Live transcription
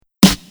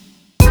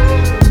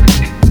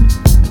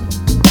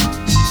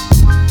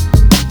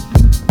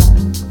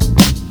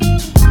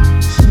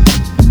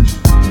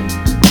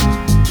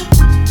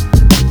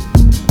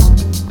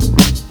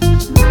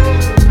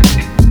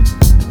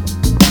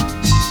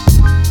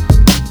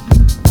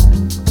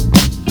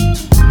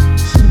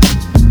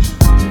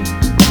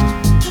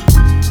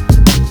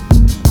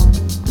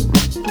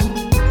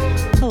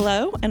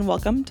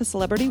welcome to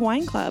Celebrity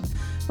Wine Club,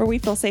 where we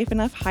feel safe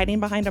enough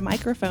hiding behind a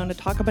microphone to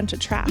talk a bunch of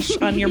trash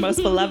on your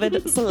most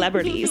beloved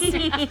celebrities.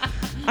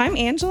 I'm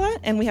Angela,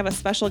 and we have a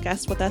special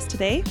guest with us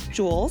today,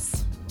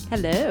 Jules.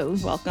 Hello.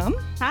 Welcome.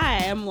 Hi,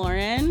 I'm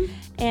Lauren.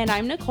 And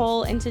I'm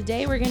Nicole, and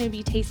today we're going to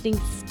be tasting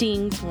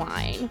Sting's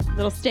wine.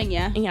 Little sting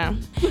ya. Yeah.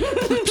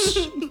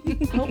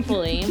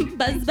 Hopefully.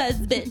 Buzz,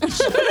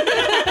 bitch.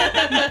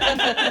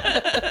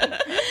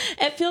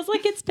 It feels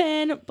like it's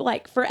been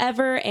like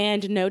forever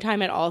and no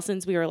time at all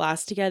since we were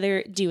last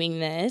together doing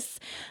this.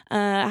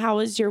 How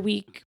was your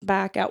week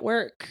back at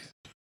work?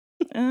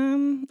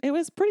 It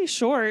was pretty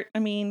short. I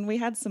mean, we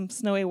had some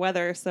snowy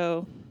weather,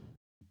 so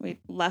we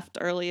left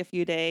early a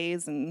few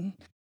days, and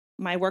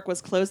my work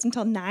was closed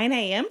until 9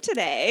 a.m.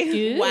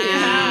 today.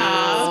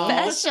 Wow.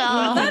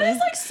 Special. That is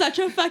like such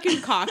a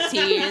fucking cock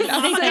tease. I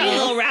was getting a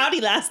little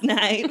rowdy last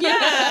night.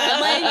 Yeah,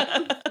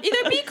 like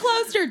either be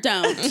closed or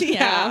don't.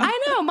 Yeah. I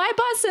know. My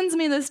boss sends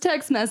me this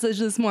text message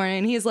this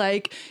morning. He's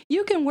like,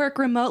 you can work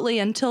remotely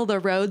until the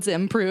roads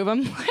improve.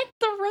 I'm like,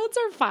 the roads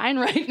are fine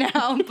right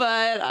now,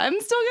 but I'm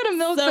still going to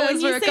milk So when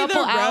those you for a say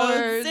couple the hours.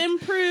 roads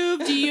improve,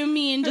 do you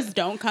mean just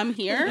don't come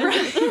here?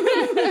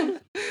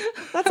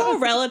 That's all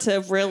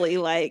relative, really.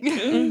 Like,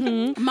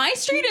 My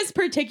street is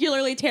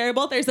particularly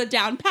terrible. There's a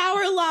down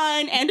power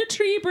line and a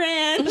tree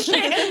branch.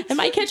 And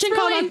my kitchen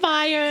caught on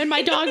fire, and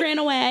my dog ran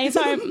away.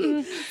 So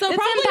I'm, So probably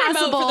remote for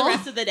impassable. the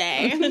rest of the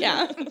day.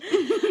 yeah.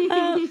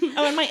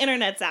 oh, and my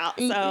internet's out,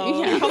 so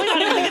Yeah. probably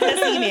not even gonna get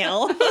this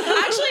email. Actually,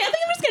 I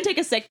think I'm just going to take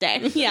a sick day.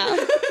 Yeah.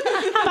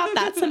 How about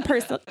that? Some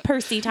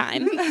Percy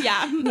time.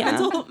 Yeah.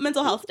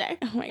 Mental health day.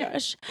 Oh my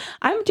gosh.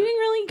 I'm doing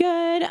really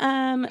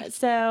good.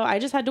 So I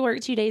just had to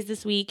work 2 days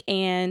this week,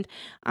 and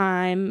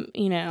I'm,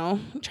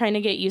 trying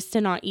to get used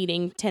to not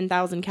eating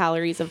 10,000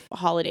 calories of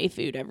holiday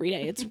food every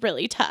day. It's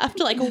really tough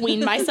to like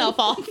wean myself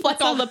off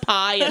like all the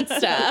pie and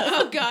stuff.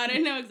 Oh God, I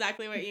know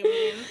exactly what you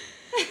mean.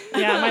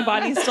 Yeah, my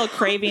body's still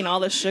craving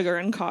all the sugar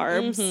and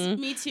carbs.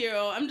 Me too.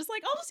 I'm just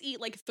like, I'll just eat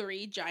like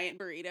 3 giant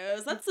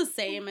burritos. That's the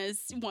same as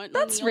one.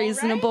 That's meal,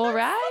 reasonable, right?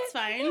 right?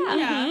 That's fine.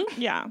 Yeah.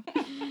 Yeah.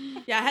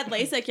 Yeah, I had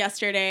LASIK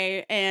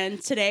yesterday,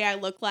 and today I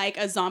look like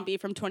a zombie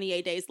from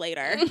 28 Days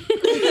Later.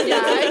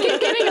 Yeah, I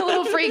keep getting a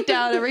little freaked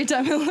out every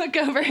time I look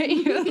over at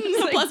you. It's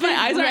like Plus, my big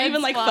eyes aren't red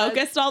even like spots.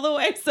 focused all the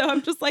way, so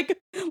I'm just like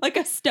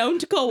a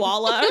stoned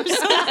koala or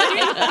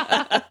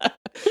something.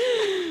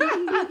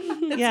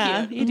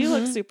 Yeah, cute. you do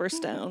look super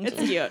stoned. It's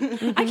cute. I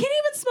can't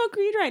even smoke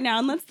weed right now,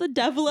 and that's the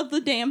devil of the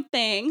damn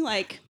thing.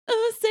 Like,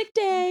 oh, sick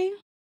day.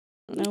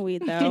 No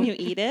weed though. Can you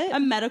eat it? A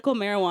medical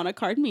marijuana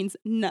card means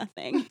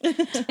nothing.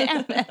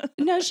 Damn it.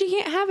 No, she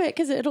can't have it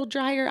because it'll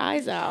dry your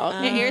eyes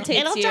out. It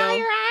irritates It'll you. dry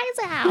your eyes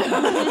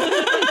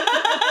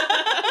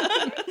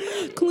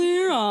out.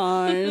 Clear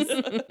eyes.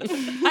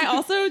 I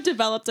also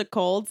developed a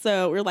cold,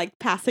 so we're like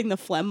passing the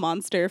phlegm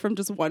monster from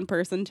just one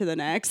person to the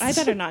next. I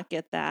better not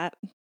get that.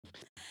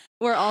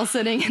 We're all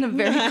sitting in a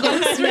very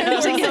close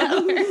room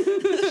together.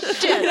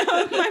 Shit.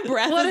 My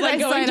breath What is did like I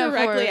going sign up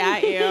directly for?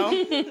 at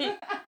you.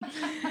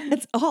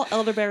 It's all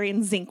elderberry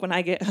and zinc when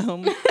I get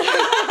home.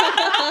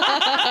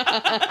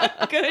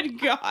 Good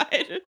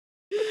God.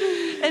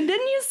 And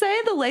didn't you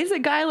say the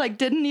LASIK guy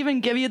didn't even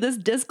give you this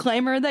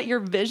disclaimer that your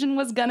vision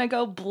was gonna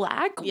go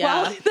black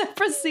Yeah. while the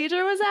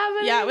procedure was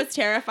happening? Yeah, it was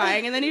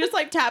terrifying. And then he just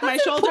like tapped my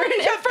That's shoulder.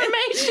 important He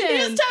information.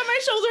 just tapped my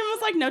shoulder and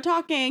was like, no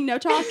talking, no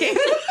talking.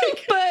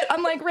 But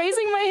I'm like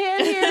raising my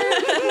hand here.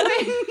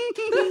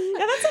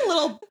 Yeah, that's a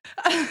little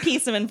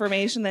piece of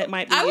information that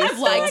might be I would have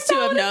useful. liked to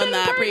have would've known been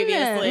that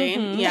pertinent. previously.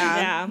 Mhm.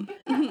 Yeah.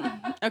 Yeah.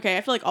 Okay,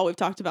 I feel like all we've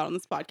talked about on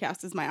this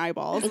podcast is my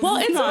eyeballs. Well,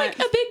 it's not- like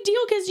a big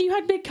deal because you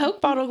had big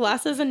Coke bottle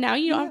glasses, and now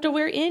you don't have to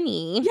wear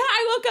any. Yeah,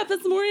 I woke up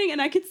this morning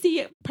and I could see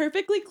it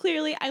perfectly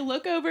clearly. I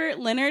look over,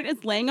 Leonard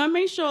is laying on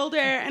my shoulder,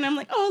 and I'm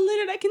like, oh,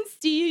 Leonard, I can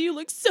see you. You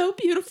look so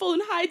beautiful in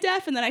high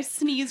def. And then I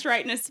sneezed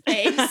right in his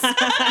face,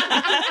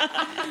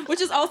 which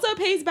is also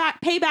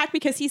payback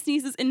because he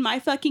sneezes in my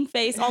fucking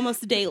face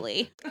almost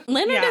daily.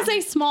 Leonard Yeah. is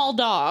a small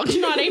dog,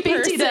 not a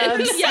BT person.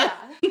 dubs. Yeah.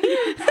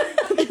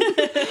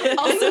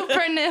 Also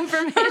pertinent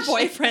information. Her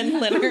boyfriend,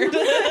 Leonard.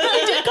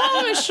 I did call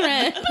him a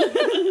shrimp.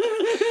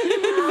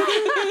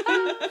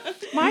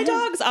 My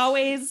dogs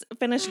always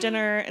finish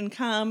dinner and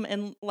come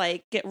and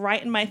get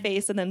right in my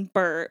face and then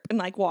burp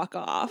and walk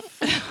off.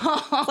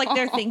 It's like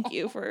their thank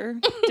you for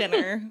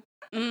dinner.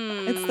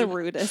 It's the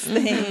rudest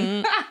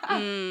thing. I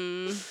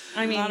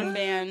mean, Not a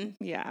fan.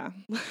 yeah.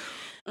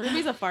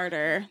 Ruby's a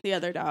farter. The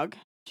other dog,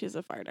 she's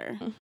a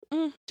farter.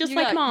 Just You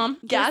like got mom.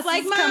 Gas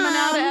like is coming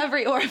out of Mom.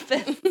 every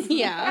orifice.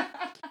 Yeah.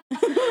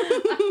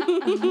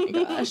 Oh my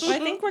gosh. Well, I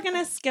think we're going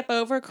to skip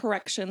over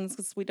corrections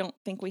because we don't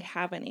think we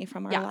have any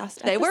from our last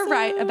episode. They were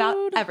right about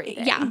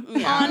everything. Yeah,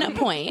 Yeah. on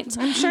point.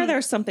 I'm sure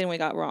there's something we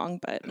got wrong,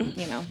 but,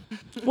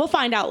 We'll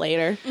find out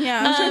later.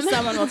 Yeah, I'm sure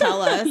someone will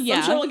tell us. Yeah.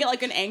 I'm sure we'll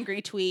get an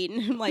angry tweet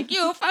and like,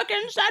 you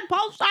fucking said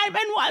Paul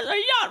Simon was a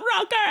yacht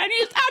rocker and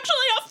he's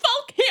actually a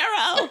folk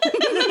hero.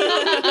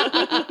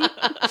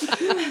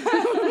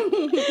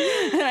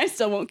 And I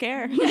still won't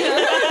care.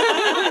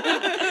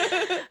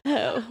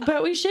 Oh.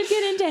 But we should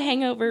get into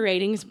hangover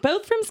ratings,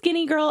 both from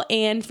Skinny Girl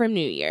and from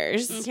New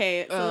Year's.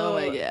 Okay. So Oh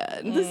my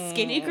God. the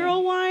Skinny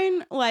Girl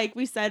wine, like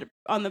we said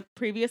on the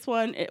previous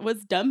one, it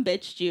was dumb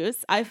bitch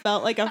juice. I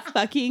felt like a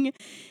fucking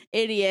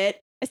idiot.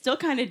 I still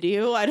kind of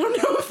do. I don't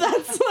know if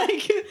that's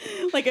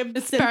like a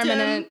symptom.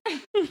 Permanent.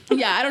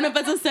 Yeah, I don't know if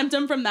that's a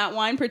symptom from that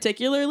wine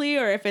particularly,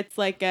 or if it's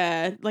like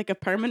a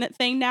permanent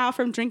thing now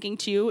from drinking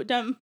 2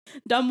 dumb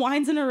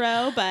wines in a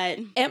row. But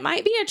It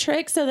might be a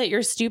trick so that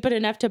you're stupid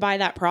enough to buy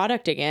that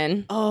product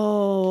again.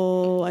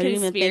 oh, I didn't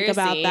even think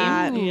about Conspiracy.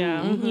 that.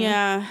 Yeah. Mhm.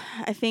 Yeah,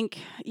 I think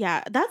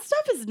that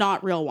stuff is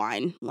not real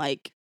wine,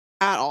 like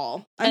at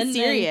all. I'm And then-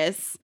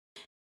 serious.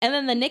 And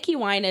then the Nikki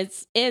wine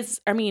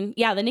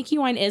the Nikki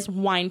wine is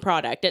wine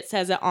product. It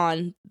says it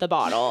on the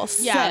bottle.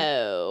 Yeah.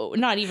 So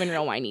not even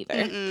real wine either.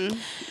 Mm-mm.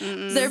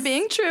 Mm-mm. They're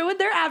being true with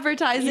their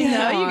advertising,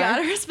 though. You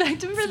gotta respect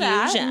them for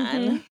that.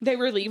 Fusion. They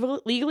were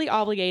legally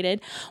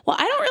obligated. Well,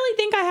 I don't really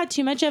think I had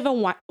too much of a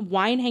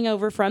wine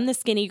hangover from the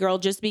Skinny Girl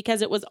just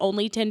because it was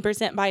only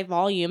 10% by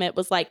volume. It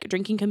was like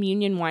drinking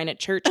communion wine at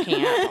church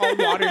camp, all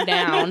watered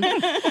down.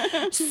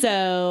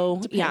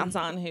 So, Depends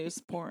on who's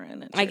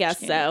pouring it. I guess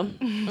so.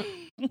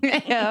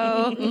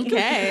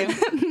 Okay.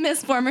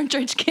 Miss former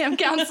church camp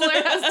counselor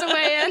has to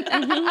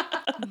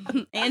weigh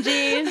in.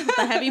 Angie,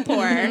 the heavy pour.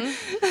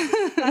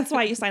 That's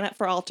why you sign up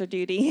for altar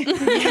duty.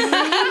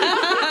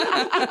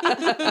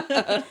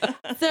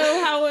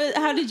 So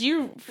how did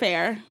you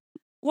fare?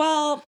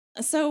 Well,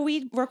 so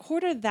we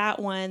recorded that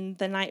one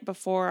the night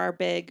before our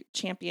big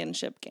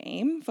championship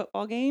game,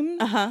 football game.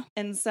 Uh-huh.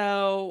 And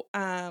so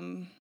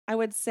I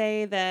would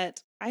say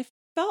that I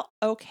felt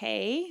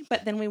okay,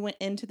 but then we went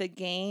into the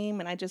game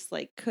and I just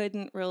like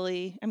couldn't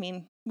really, I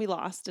mean, we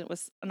lost. It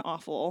was an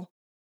awful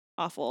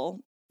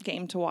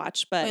game to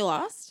watch, but We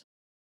lost?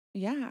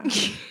 yeah,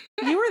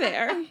 you were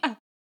there. Uh-huh.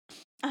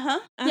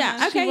 Uh-huh,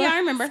 Yeah, okay, she yeah, I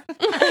remember.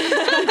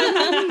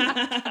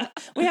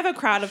 We have a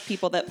crowd of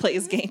people that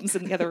plays games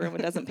in the other room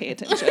and doesn't pay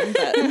attention.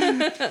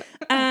 But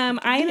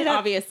I ended up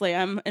Obviously,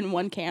 I'm in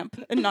one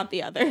camp and not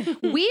the other.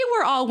 We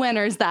were all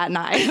winners that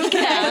night. Okay,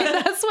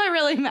 that's what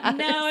really matters.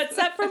 no,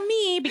 except for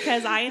me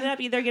because I ended up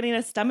either getting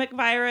a stomach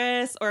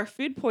virus or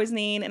food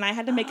poisoning, and I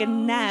had to make a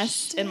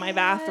nest in my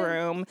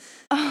bathroom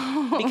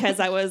because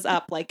I was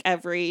up like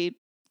every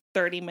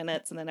 30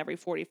 minutes and then every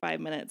 45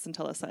 minutes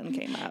until the sun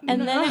came up.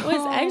 And then it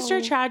was extra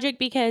No. tragic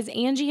because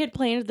Angie had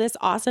planned this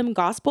awesome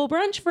gospel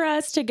brunch for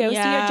us to go see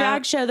Yeah. a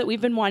drag show that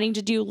we've been wanting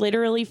to do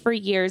literally for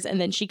years.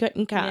 And then she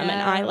couldn't come. And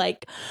Yeah. I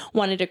like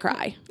wanted to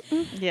cry.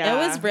 Yeah,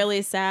 It was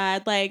really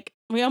sad. Like,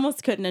 we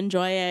almost couldn't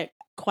enjoy it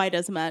quite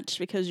as much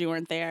because you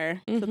weren't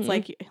there. So Mhm. it's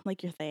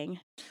like your thing.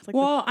 It's like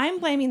well, I'm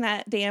blaming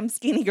that damn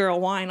Skinny Girl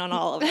wine on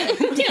all of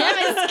it.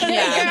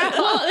 Yeah.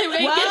 Well, it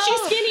gets you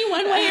skinny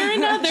one way or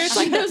another. It's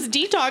like those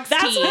detox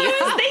That's teas. what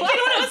I was thinking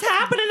when it was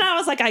happening. I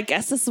was like, I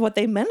guess this is what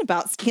they meant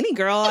about Skinny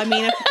Girl. I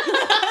mean, if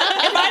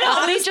I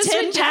don't lose just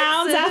 10 rejects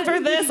pounds it. after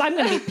this, I'm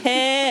going to be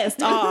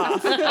pissed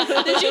off.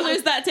 Did you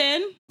lose that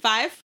 10?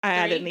 5?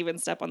 I 3? didn't even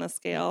step on the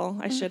scale.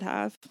 I should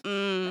have.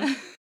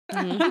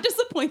 I'm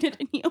disappointed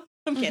in you.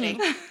 I'm kidding.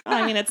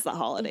 I mean, it's the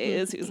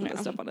holidays. Who's going to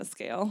step on a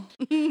scale?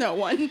 No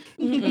one.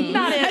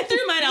 Not I it.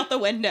 threw mine out the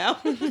window.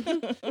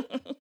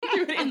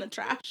 Threw it in the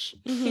trash.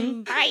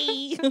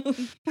 Bye.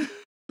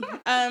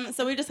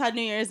 So we just had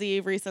New Year's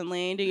Eve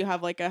recently. Do you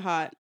have like a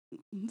hot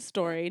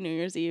story New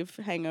Year's Eve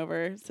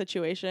hangover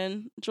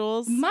situation,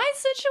 Jules? My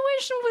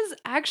situation was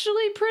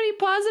actually pretty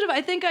positive.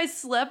 I think I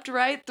slept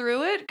right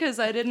through it because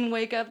I didn't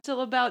wake up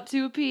till about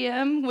 2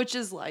 p.m., which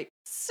is like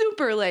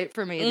super late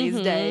for me these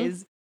Mhm.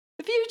 days.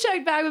 If you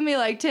checked back with me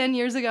like 10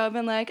 years ago, I've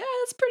been like,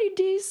 that's pretty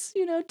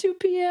decent, 2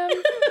 p.m.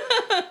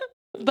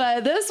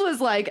 But this was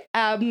like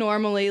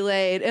abnormally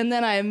late. And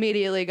then I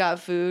immediately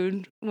got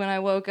food when I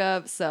woke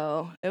up.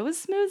 So it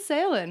was smooth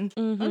sailing.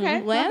 Mhm. Okay.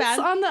 Not Lance, bad.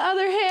 on the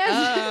other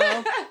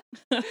hand,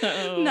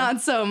 Oh.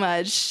 not so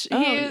much. Oh,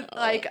 He no.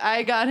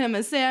 I got him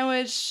a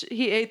sandwich.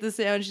 He ate the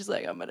sandwich. He's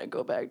like, I'm gonna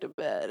go back to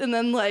bed. And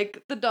then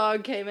like the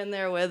dog came in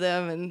there with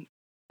him, and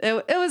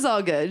it was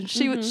all good.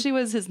 She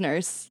was his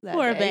nurse. That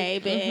Poor day.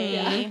 baby.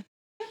 Yeah.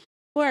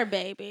 Poor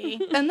baby.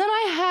 And then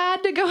I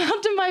had to go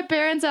out to my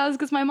parents' house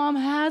because my mom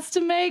has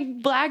to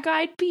make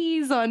black-eyed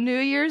peas on New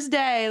Year's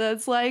Day.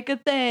 That's like a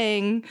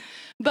thing.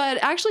 But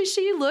actually,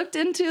 she looked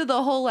into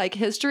the whole like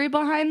history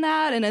behind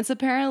that, and it's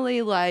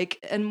apparently like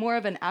and more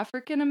of an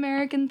African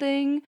American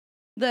thing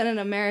than an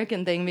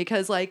American thing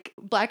because like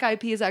black-eyed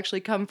peas actually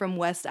come from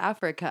West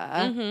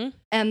Africa, Mhm.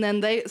 and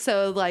then they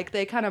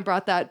kind of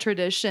brought that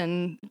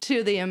tradition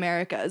to the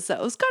Americas. So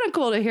it was kind of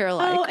cool to hear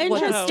like Oh, what the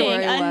interesting.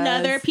 story was.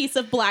 Another piece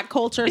of black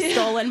culture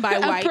stolen by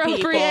white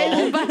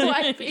Appropriated people. by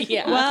white people.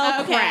 Yeah.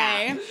 Well,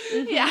 Okay.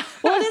 Yeah.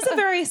 Well, it is a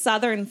very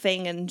Southern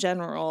thing in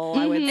general,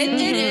 I would Mhm.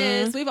 say. It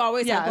is. We've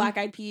always Yeah. had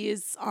black-eyed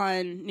peas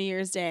on New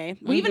Year's Day.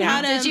 We even Yeah.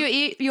 had Did you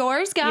eat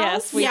yours, gals?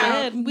 Yes, we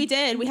yeah, did. we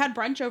did. We had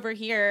brunch over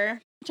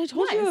here. which I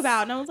told you Nice.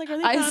 about. And I was like, are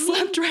they I coming?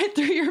 slept right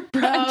through your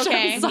brunch. Oh,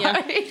 okay. I'm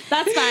sorry.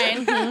 That's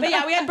fine. But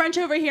yeah, we had brunch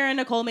over here and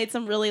Nicole made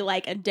some really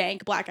like a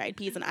dank black-eyed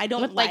peas and I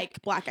don't With, like,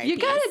 like black-eyed You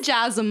peas. gotta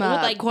jazz them up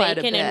With like quite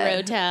bacon a bit.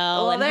 and rotel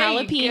Well, and there you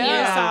jalapeno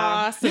go.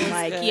 sauce and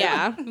like good.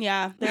 yeah.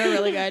 Yeah, they were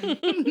really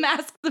good.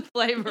 Mask the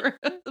flavor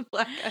of the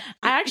black-eyed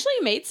I actually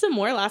made some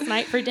more last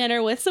night for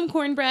dinner with some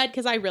cornbread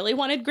because I really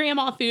wanted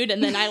grandma food,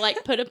 and then I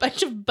like put a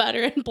bunch of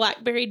butter and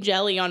blackberry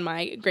jelly on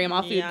my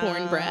grandma food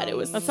cornbread. It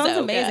was That sounds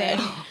so amazing.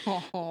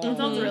 Good. That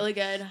sounds really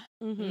good.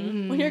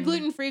 Mm-hmm. When your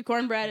gluten-free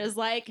cornbread is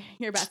like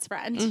your best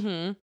friend.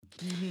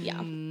 Mm-hmm. Yeah.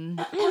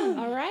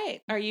 All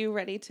right. Are you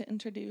ready to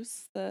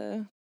introduce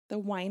the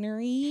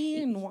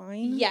winery and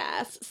wine?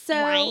 Yes. So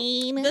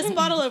Wine. This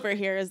bottle over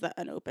here is the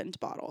unopened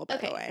bottle, by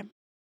the Okay. way.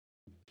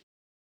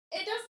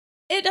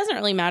 it doesn't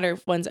really matter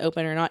if one's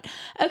open or not.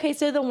 Okay,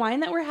 so the wine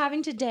that we're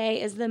having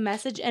today is the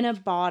Message in a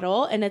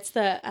Bottle, and it's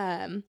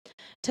the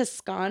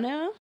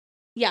Toscana.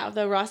 Yeah,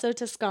 the Rosso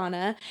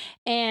Toscana.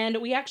 And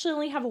we actually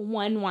only have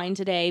one wine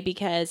today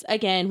because,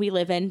 again, we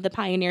live in the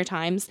pioneer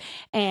times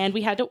and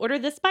we had to order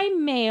this by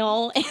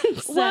mail. And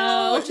so,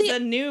 Well, Which is a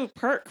new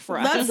perk for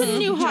us. That's a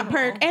new hot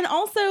General. perk. And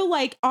also,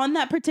 like, on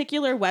that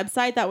particular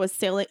website that was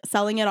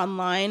selling it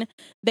online,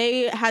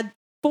 they had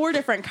 4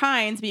 different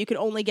kinds, but you could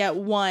only get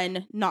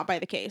one not by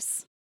the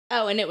case.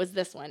 oh, and it was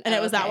this one. And Oh,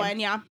 it was that okay. one,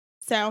 yeah.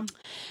 So,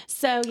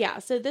 So yeah,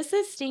 so this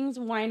is Sting's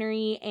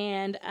Winery,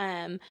 and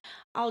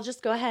I'll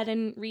just go ahead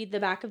and read the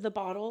back of the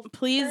bottle.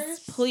 please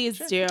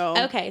first. do.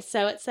 Okay,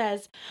 so it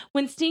says,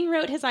 when Sting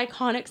wrote his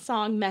iconic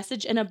song,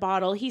 Message in a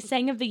Bottle, he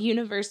sang of the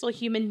universal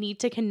human need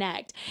to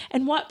connect.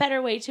 And what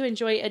better way to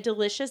enjoy a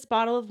delicious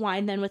bottle of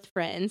wine than with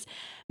friends?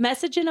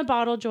 Message in a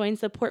Bottle joins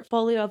the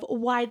portfolio of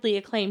widely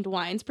acclaimed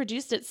wines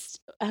produced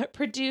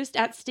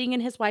at Sting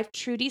and his wife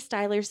Trudy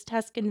Styler's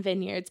Tuscan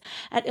vineyards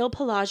at Il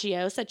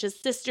Pelagio, such as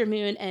Sister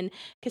Moon and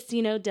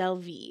Casino del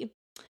V.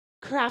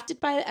 Crafted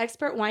by the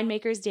expert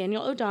winemakers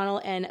Daniel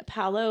O'Donnell and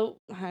Paolo,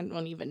 I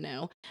don't even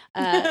know,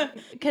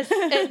 because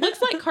it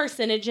looks like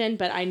carcinogen,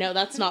 but I know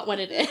that's not what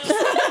it is.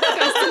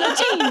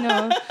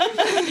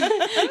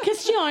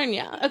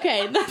 Castiglione.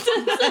 Okay, that's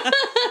it.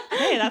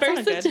 Hey, that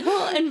sounded good.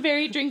 Versatile and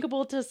very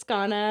drinkable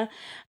Toscana.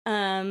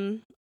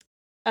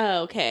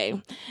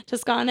 Okay,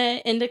 Toscana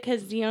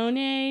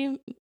Indicazione.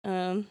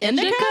 Indica?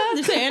 Did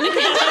you say indica?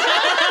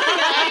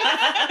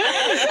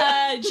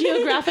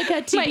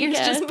 Geographica Tipica. My ears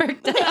just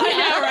perked up. I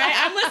know, right?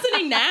 I'm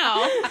listening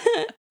now.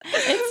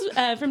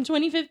 It's from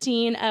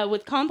 2015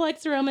 with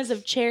complex aromas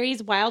of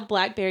cherries, wild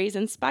blackberries,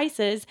 and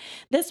spices.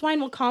 This wine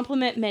will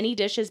complement many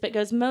dishes, but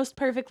goes most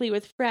perfectly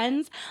with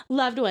friends,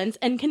 loved ones,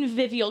 and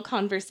convivial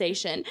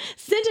conversation.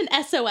 Send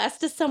an SOS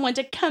to someone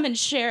to come and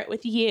share it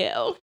with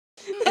you.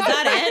 Is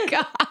that it?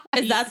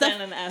 Is that the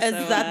Send an is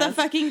that the SOS.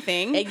 fucking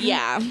thing?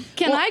 Yeah.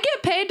 Can I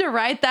get paid to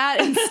write that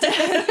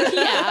instead?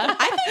 Yeah.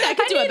 I think I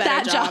could do a need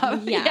better that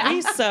job. Yeah.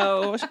 We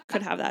so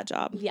could have that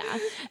job. Yeah.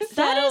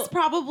 That So- is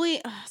probably.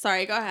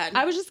 Sorry, go ahead.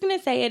 I was just going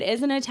to say it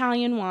is an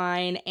Italian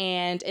wine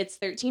and it's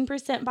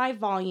 13% by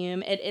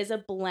volume. It is a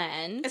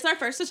blend. It's our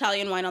first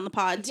Italian wine on the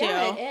pod too.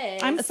 Yeah, it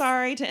is. I'm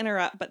sorry to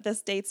interrupt, but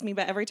this dates me.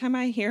 But every time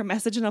I hear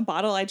Message in a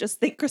Bottle, I just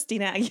think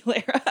Christina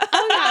Aguilera.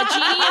 Oh, yeah.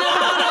 Genie in a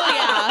bottle.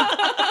 Yeah.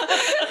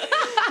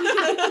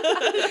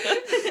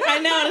 I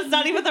know, and it's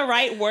not even the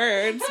right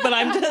words, but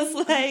I'm just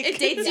like. It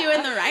dates you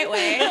in the right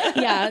way.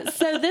 Yeah,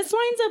 so this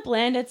wine's a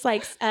blend. It's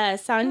like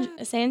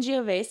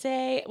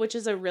Sangiovese, which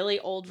is a really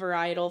old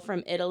varietal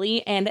from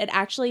Italy, and it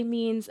actually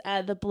means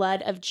the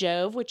blood of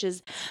Jove, which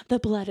is the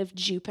blood of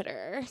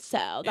Jupiter.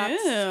 So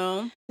that's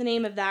Ew. the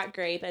name of that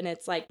grape, and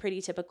it's like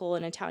pretty typical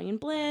in Italian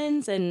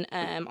blends, and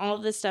all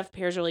of this stuff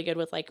pairs really good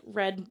with like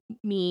red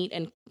meat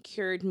and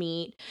cured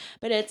meat.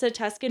 But it's a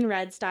Tuscan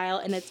red style,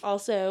 and it's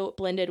also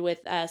blended with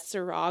a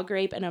Syrah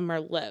grape and a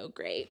Merlot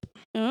grape.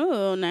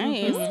 Oh,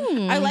 nice.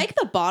 I like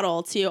the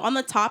bottle too. On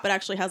the top, it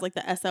actually has like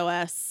the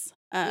SOS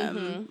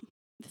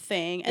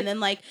thing, and then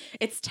like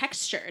it's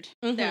textured.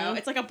 So Mhm.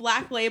 it's like a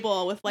black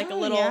label with like a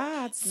little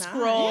yeah, it's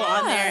scroll nice.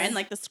 on there, Yeah. and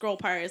like the scroll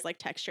part is like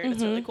textured.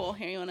 It's really cool.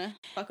 Here, you want to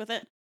fuck with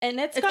it? And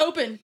it's It's got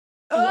open.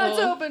 Oh, it's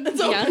open. It's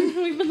yeah,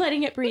 we've been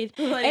letting it breathe.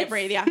 Let it It's-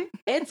 breathe. Yeah.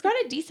 It's got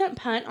a decent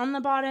punt on the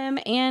bottom,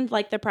 and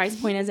like the price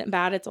point isn't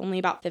bad. It's only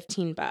about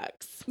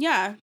 $15.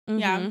 Yeah.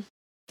 Yeah. Mhm.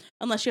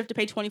 Unless you have to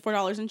pay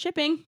 $24 in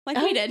shipping, like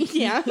we Oh, did.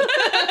 yeah.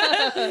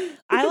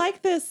 I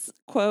like this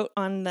quote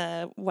on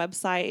the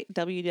website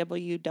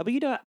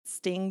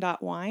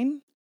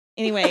www.sting.wine.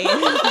 Anyway,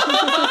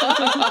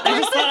 I There's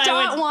just a thought I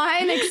dot would-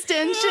 wine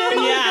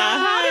extension. Yeah.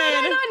 How did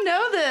I not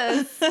know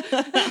this?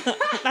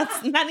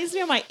 that needs to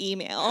be on my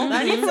email.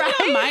 That needs to be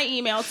on my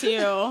email too.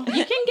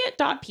 You can get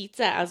dot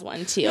pizza as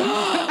one too.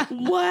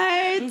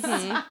 What?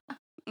 Mhm.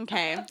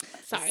 Okay.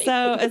 Sorry.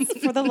 So it's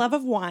for the love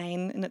of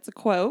wine, and it's a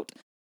quote.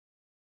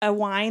 A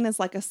wine is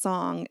like a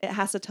song. It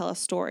has to tell a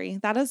story.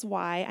 That is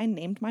why I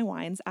named my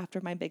wines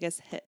after my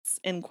biggest hits,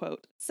 end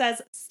quote,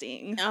 says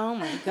Sting. Oh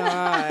my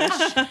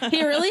gosh.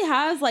 He really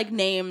has like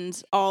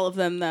named all of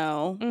them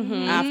though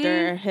Mhm.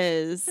 after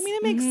his I mean,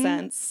 it makes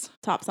sense.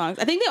 top songs.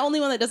 I think the only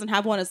one that doesn't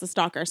have one is the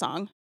Stalker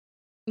song.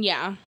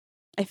 Yeah.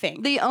 I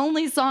think. The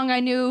only song I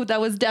knew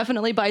that was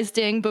definitely by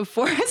Sting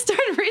before I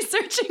started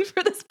researching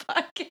for this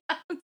podcast.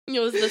 It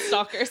was the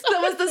Stalker song.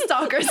 That was the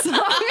Stalker song.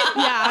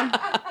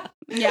 Yeah.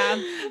 Yeah.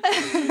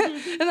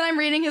 And then I'm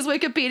reading his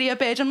Wikipedia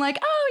page. I'm like,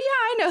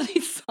 oh yeah, I know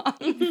these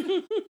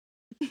songs.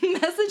 Message in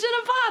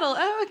a Bottle.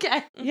 Oh,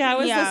 okay. Yeah, I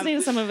was Yeah. listening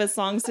to some of his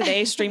songs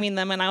today, streaming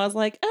them, and I was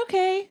like,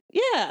 okay,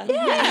 yeah.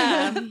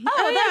 Yeah.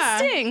 Oh, that's yeah.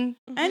 Sting.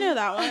 I know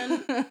that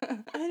one.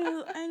 I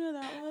know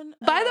that one.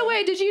 By the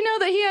way, did you know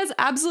that he has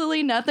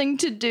absolutely nothing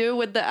to do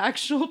with the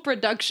actual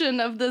production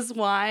of this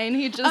wine?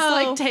 He just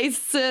like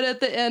tastes it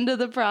at the end of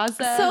the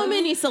process. so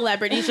many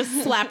celebrities just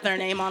slap their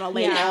name on a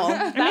label.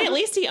 I mean, at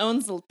least he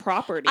owns the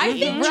property. I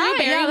think Drew Right,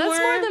 yeah, that's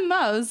Barrymore- more than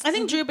most. I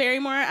think Drew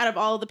Barrymore, out of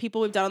all the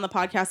people we've done on the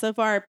podcast so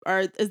far,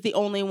 is the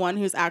only one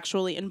who's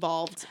actually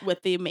involved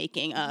with the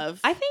making of.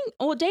 I think,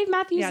 well, Dave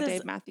Matthews Yeah, is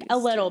Dave Matthews. a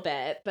little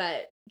bit,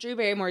 but Drew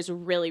Barrymore is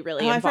really,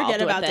 really I involved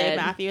forget about with Dave it.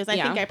 Matthews. I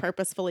Yeah. think I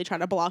purposefully try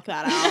to block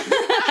that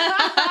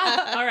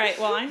out. All right,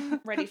 well, I'm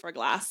ready for a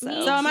glass, so,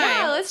 So am I.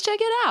 Yeah, let's check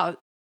it out.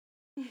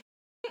 I'm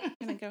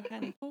gonna go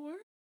ahead and pour.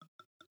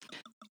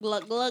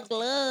 Glug, glug,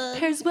 glug.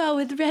 Pairs well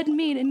with red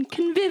meat and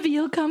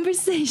convivial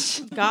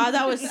conversation. God,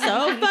 that was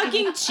so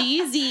fucking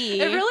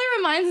cheesy. It really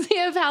reminds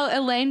me of how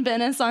Elaine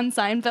Bennis on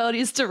Seinfeld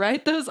used to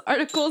write those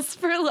articles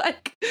for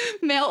like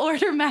mail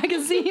order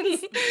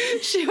magazines.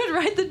 She would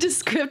write the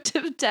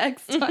descriptive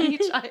text on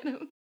each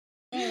item.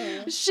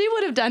 She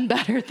would have done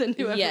better than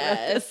whoever wrote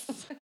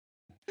this.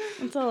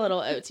 It's a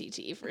little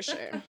OTT for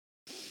sure.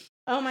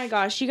 Oh my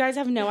gosh, you guys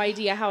have no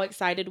idea how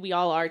excited we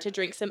all are to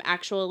drink some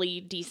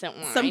actually decent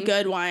wine. Some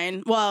good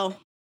wine. Well,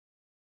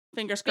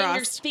 fingers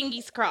crossed.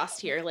 Fingers crossed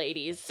here,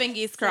 ladies.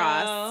 Fingers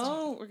crossed.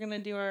 So, we're gonna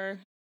do our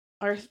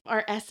Our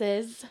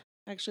S's.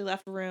 actually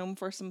left room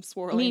for some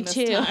swirling Me this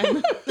too.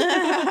 time.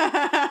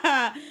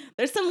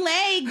 There's some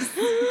legs.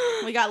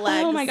 We got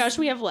legs. Oh my gosh,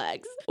 we have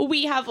legs.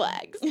 We have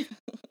legs.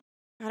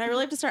 God, I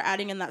really have to start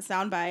adding in that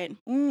soundbite.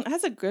 It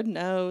has a good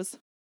nose.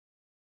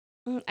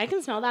 I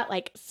can smell that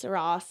like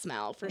Syrah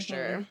smell for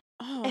sure.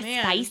 Oh It's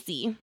man.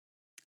 spicy.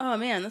 Oh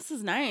man, this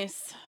is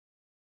nice.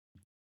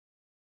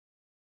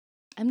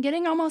 I'm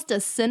getting almost a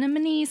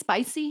cinnamony,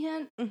 spicy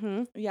hint.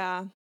 Mm-hmm.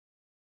 Yeah.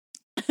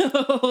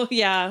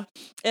 Yeah.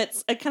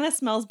 It kind of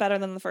smells better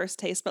than the first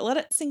taste, but let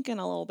it sink in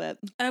a little bit.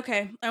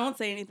 Okay, I won't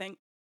say anything.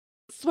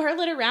 Swirl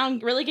it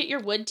around. Really get your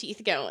wood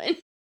teeth going.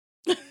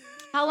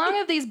 How long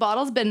have these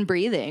bottles been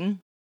breathing?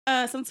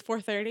 Since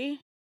 4:30.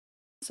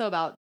 So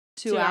about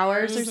 2 2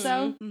 hours or hours.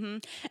 so. Mm-hmm.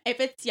 If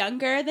it's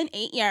younger than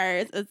 8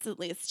 years, it's at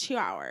least 2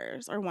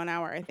 hours or 1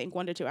 hour. I think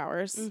 1 to 2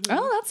 hours.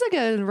 Oh, that's a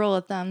good rule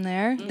of thumb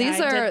there. Yeah,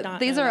 These I did are not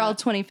these know are all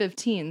that.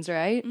 2015s,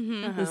 right?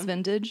 Mm-hmm. Uh-huh. This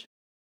vintage.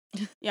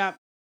 Yeah.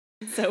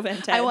 So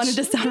vintage. I wanted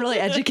to sound really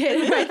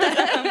educated right there.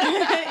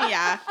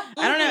 Yeah.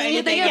 I don't know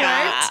You think anything it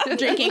about worked?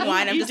 drinking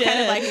wine. I'm You just kind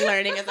of did. like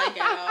learning as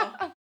I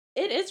go.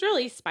 It is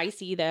really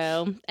spicy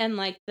though, and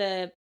like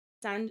the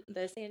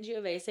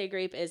Sangiovese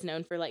grape is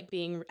known for like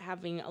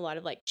having a lot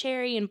of like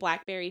cherry and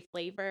blackberry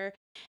flavor,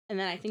 and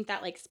then I think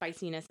that like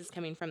spiciness is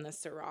coming from the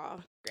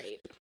Syrah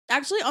grape.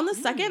 Actually, on the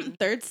second,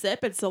 third sip,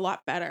 it's a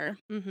lot better.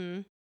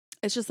 Mm-hmm.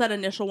 It's just that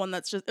initial one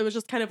it was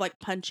just kind of like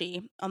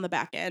punchy on the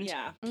back end.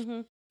 Yeah.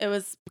 Mm-hmm. It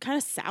was kind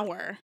of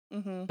sour.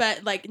 Mm-hmm.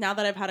 But like now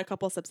that I've had a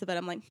couple sips of it,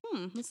 I'm like,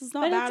 this is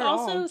not But bad it's at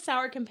also all.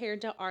 sour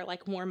compared to our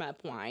like warm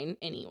up wine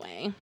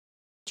anyway.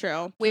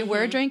 True. We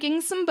were Mhm.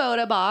 drinking some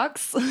Boda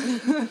Box.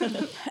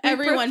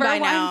 Everyone We prefer by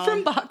now. wine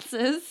from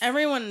boxes.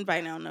 Everyone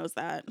by now knows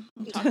that.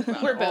 We talk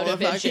about We're it all Boda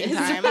the fucking bitches.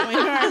 time.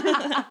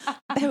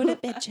 We are.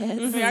 Boda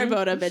bitches. We are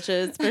Boda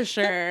bitches for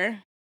sure.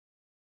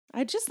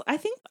 I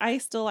think I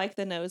still like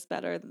the nose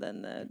better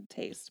than the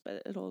taste,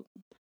 but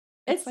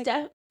It's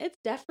like-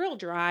 it's real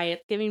dry.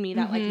 It's giving me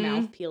that like Mhm.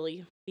 mouth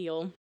peely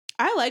feel.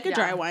 I like a Yeah.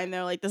 dry wine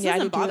though. Like this Yeah, I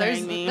isn't do too.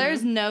 bothering me.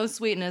 There's no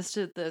sweetness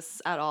to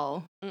this at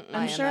all. Mm-mm.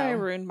 I'm sure I know.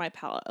 ruined my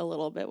palate a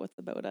little bit with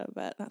the Boda,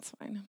 but that's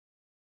fine.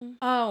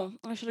 Oh,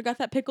 I should have got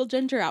that pickled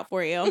ginger out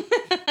for you.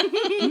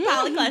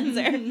 Palate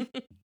cleanser.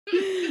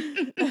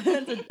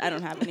 I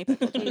don't have any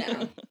pickled ginger.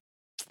 No.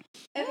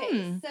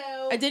 Okay,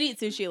 so I did eat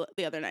sushi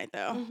the other night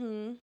though.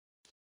 Mm-hmm.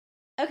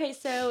 Okay,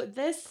 so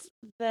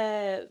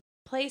the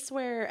place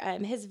where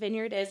his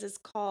vineyard is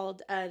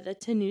called the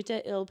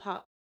Tenuta il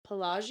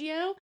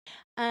Pelagio.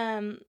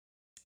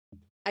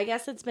 I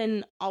guess it's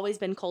always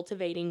been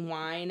cultivating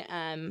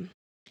wine.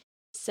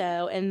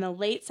 So in the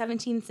late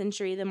 17th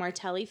century, the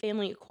Martelli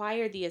family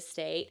acquired the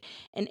estate.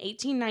 In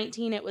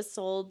 1819, it was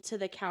sold to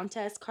the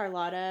Countess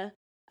Carlotta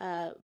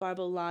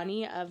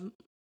Barbolani of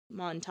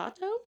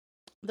Montato,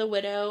 the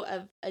widow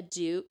of a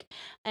duke,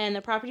 and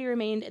the property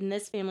remained in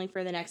this family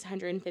for the next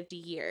 150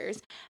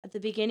 years. At the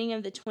beginning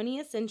of the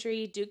 20th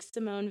century, Duke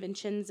Simone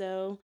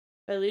Vincenzo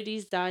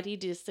Belludizdati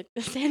di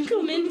San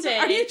Clemente.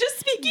 Are you just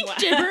speaking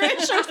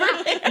gibberish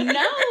over there?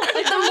 No,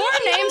 Like the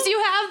more names you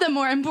have, the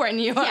more important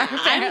you are. Yeah, I'm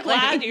apparently.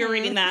 glad you're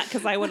reading that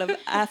because I would have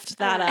effed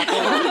that up a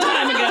long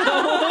time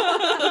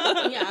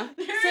ago. Yeah.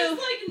 There's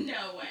like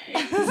no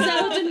way.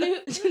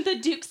 So the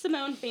Duke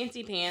Simone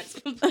Fancy Pants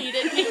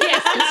completed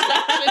various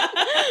construction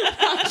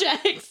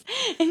projects,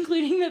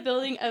 including the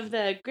building of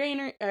the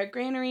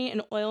granary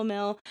and oil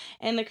mill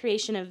and the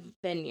creation of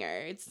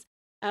vineyards.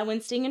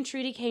 When Sting and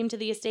Trudy came to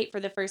the estate for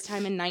the first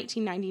time in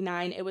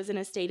 1999, it was in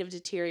a state of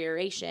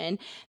deterioration.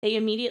 They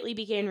immediately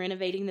began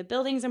renovating the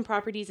buildings and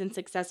properties and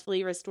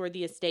successfully restored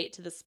the estate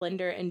to the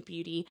splendor and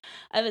beauty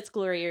of its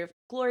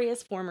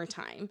glorious former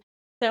time.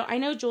 So I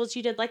know, Jules,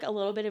 you did like a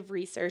little bit of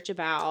research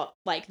about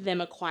like them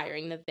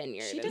acquiring the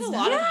vineyard. She and did a stuff.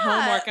 lot of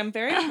homework. I'm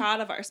very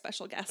proud of our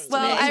special guest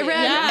Well, today. I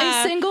read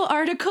Yeah. a single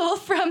article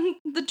from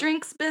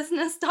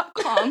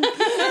thedrinksbusiness.com.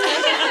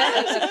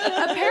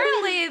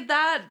 Apparently,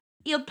 that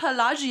Il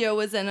Palagio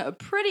was in a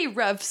pretty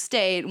rough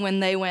state when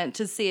they went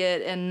to see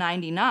it in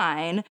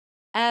 99.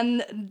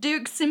 And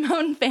Duke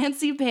Simone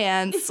Fancy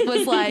Pants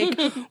was like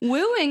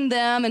wooing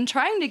them and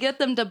trying to get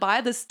them to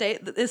buy the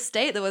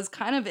estate that was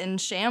kind of in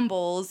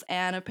shambles.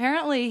 And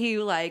apparently he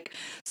like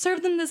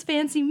served them this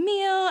fancy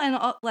meal and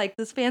like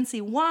this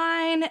fancy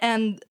wine.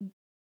 And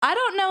I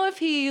don't know if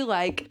he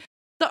like,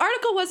 the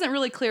article wasn't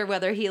really clear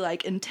whether he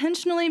like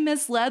intentionally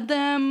misled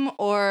them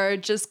or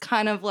just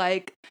kind of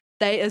like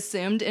they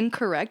assumed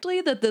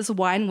incorrectly that this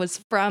wine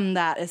was from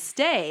that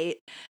estate.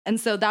 And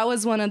so that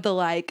was one of the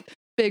like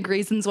big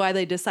reasons why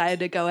they decided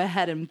to go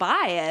ahead and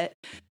buy it.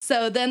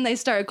 So then they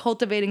started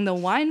cultivating the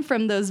wine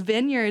from those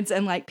vineyards,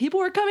 and like people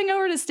were coming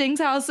over to Sting's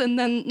house and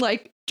then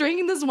like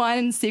drinking this wine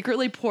and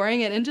secretly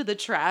pouring it into the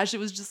trash. It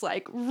was just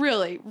like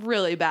really,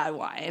 really bad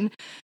wine.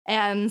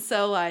 And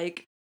so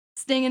like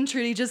Sting and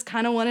Trudy just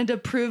kind of wanted to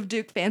prove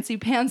Duke Fancy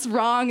Pants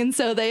wrong. And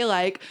so they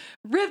like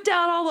ripped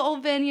out all the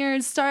old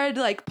vineyards, started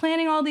like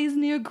planting all these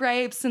new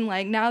grapes. And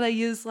like now they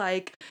use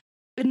like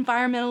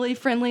environmentally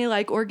friendly,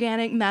 like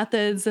organic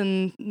methods.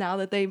 And now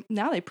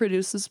they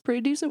produce this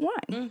pretty decent wine.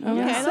 Mhm. I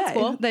would Okay, that's say.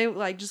 cool. They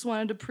like just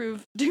wanted to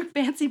prove Duke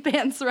Fancy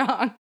Pants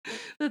wrong.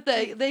 That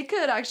they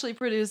could actually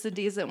produce a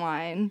decent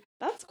wine.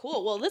 That's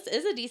cool. Well, this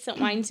is a decent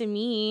wine to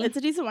me. It's a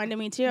decent wine to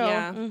me too.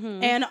 Yeah.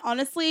 Mhm. And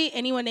honestly,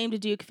 anyone named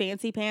Duke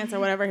Fancy Pants or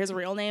whatever his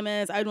real name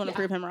is, I'd want to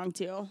prove him wrong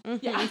too.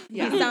 Mhm.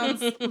 He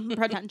sounds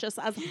pretentious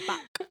as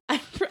fuck.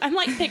 I'm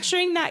like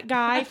picturing that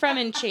guy from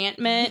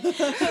Enchantment.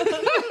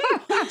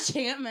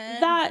 Enchantment.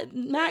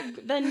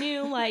 The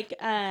new like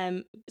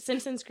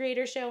Simpsons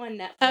creator show on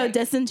Netflix. Oh,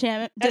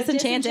 Disenchanted.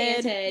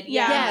 Disenchanted,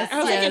 Yeah. yes. I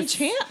was Yes. like,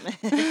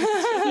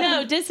 enchantment.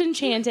 No,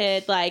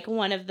 Disenchanted, like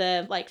one of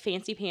the like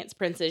fancy pants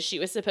princes she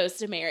was supposed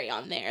to marry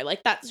on there.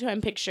 Like that's who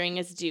I'm picturing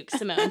as Duke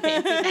Simone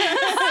Fancy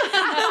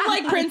Pants.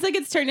 Like Prince that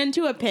gets turned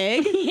into a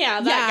pig. Yeah,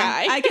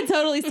 that guy. I can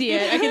totally see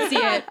it. I can see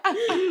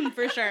it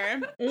for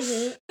sure.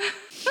 Mhm.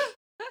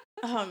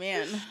 Oh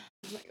man.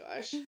 Oh my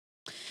gosh.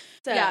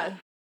 So, Yeah.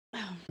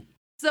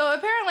 So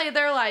apparently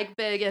they're like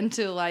big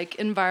into like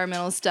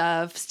environmental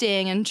stuff.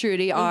 Sting and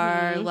Trudy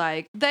are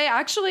like, they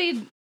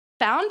actually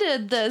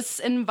founded this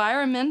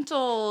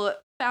environmental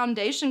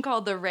foundation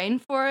called the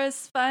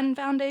Rainforest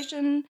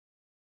Foundation,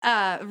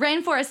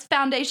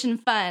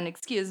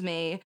 excuse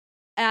me.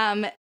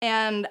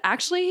 And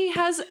actually he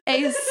has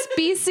a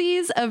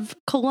species of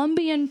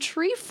Colombian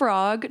tree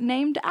frog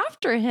named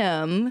after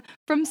him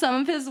from some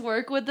of his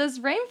work with this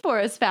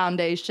Rainforest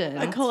Foundation.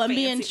 A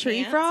Colombian fancy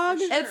tree pants. frog.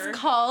 Sure. It's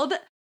called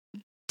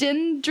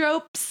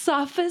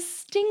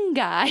Dendrosophis stingi.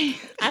 I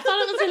thought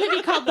it was going to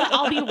be called the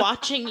I'll Be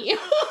Watching You.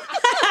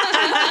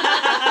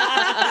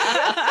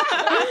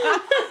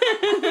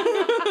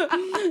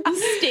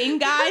 Sting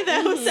guy.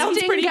 That sounds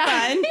Sting pretty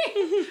guy. fun.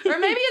 Or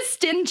maybe it's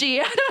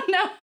stingy. I don't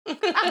know.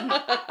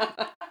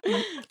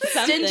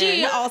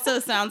 Stingy also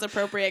sounds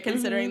appropriate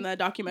considering the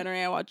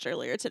documentary I watched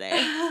earlier today.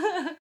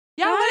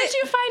 Yeah, what did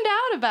you find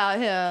out about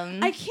him?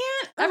 I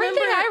can't Everything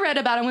remember. I read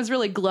about him was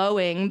really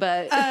glowing,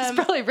 but it's Um,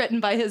 probably written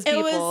by his It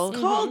people. was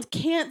called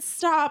 "Can't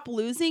Stop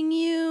Losing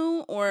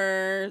You"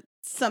 or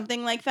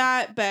something like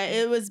that. But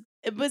it was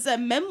a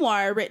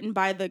memoir written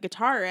by the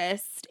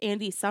guitarist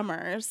Andy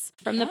Summers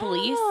From the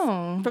police.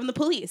 Oh. from the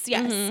Police.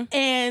 Yes, Mhm.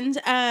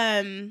 and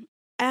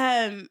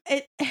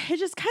it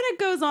just kind of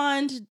goes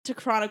on to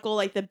chronicle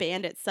like the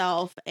band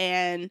itself,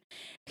 and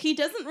he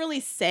doesn't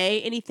really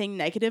say anything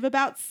negative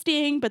about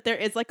Sting, but there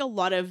is like a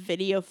lot of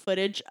video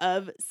footage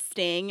of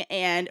Sting,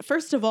 and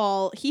first of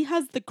all, he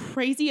has the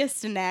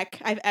craziest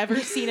neck I've ever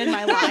seen in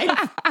my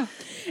life.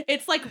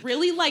 It's like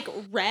really like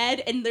red,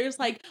 and there's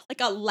like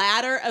a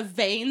ladder of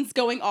veins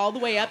going all the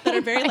way up that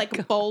are very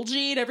like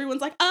bulgy, and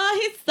everyone's like, "Oh,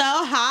 he's so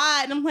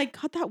hot," and I'm like,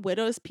 "God, that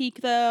widow's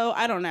peak though."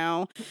 I don't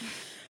know.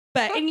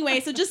 But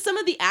anyway, so just some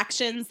of the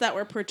actions that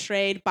were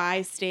portrayed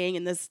by Sting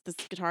and this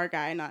guitar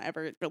guy, not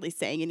ever really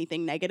saying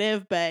anything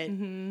negative, but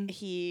Mhm.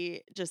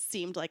 he just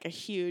seemed like a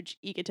huge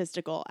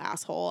egotistical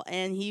asshole,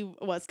 and he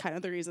was kind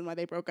of the reason why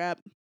they broke up.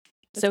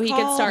 So he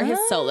could start his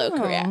solo Oh.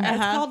 career. It's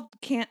Uh-huh. called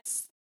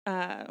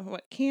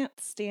Can't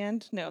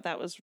Stand. No, that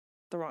was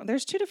the wrong.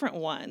 There's two different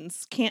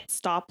ones. Can't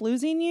Stop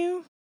Losing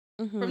You.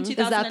 From Mhm.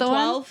 that the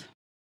one? 2012.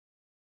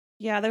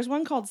 Yeah, there's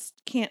one called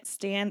Can't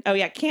Stand. Oh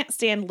yeah, Can't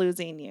Stand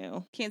Losing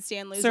You. Can't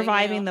stand losing.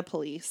 Surviving You. the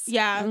Police.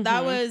 Yeah,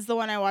 that Mhm. was the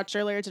one I watched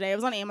earlier today. It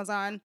was on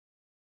Amazon.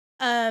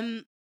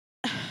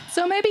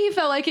 So maybe he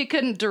felt like he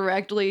couldn't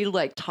directly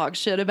like talk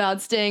shit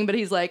about Sting, but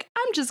he's like,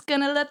 I'm just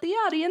gonna let the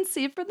audience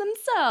see for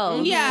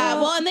themselves. Yeah,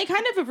 well, and they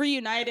kind of have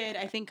reunited,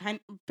 I think,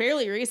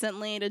 fairly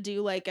recently to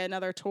do like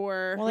another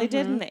tour. Well, they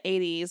did in the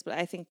 80s, but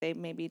I think they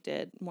maybe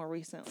did more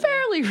recently.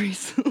 Fairly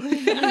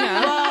recently.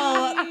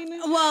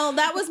 Well,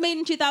 that was made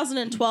in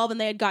 2012,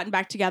 and they had gotten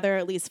back together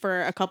at least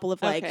for a couple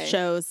of like Okay.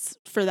 shows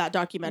for that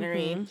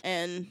documentary. Mhm.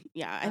 And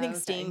yeah, I think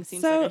Okay. Sting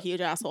seems So, like a huge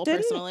asshole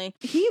didn't- personally.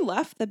 He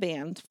left the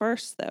band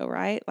first, though,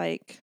 right?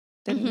 Like,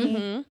 didn't he?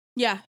 Mhm.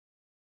 Yeah,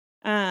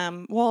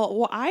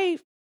 Well, I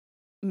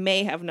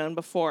may have known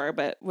before,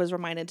 but was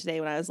reminded today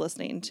when I was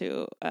listening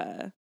to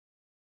a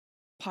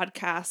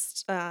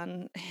podcast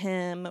on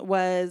him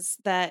was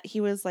that he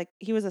was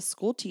a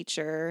school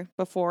teacher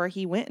before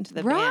he went into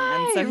the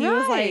band. So he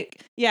was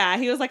like,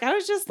 he was like, I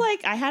was just like,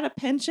 I had a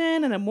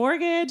pension and a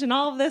mortgage and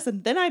all of this,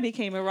 and then I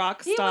became a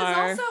rock He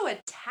star. was also a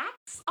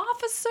tax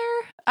officer.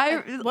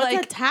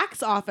 what's a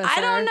tax officer? I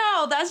don't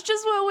know. That's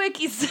just what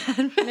Wiki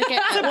said.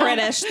 It's a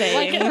British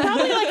thing.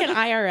 Probably like an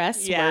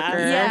IRS Yeah.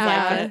 worker.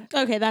 Yeah.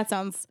 Like Okay, that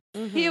sounds.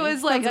 He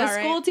was like Sounds a about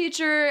school right.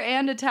 teacher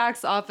and a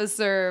tax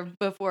officer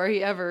before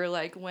he ever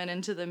like went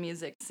into the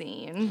music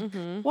scene.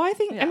 Mhm. Well, I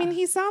think, I mean, Yeah.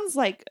 he sounds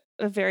like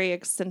a very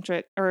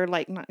eccentric, or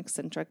like not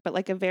eccentric, but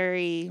like a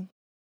very,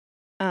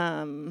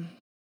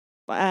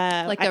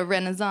 Like a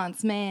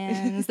Renaissance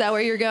man. Is that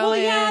where you're going? well,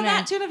 yeah, And-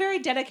 that too, and a very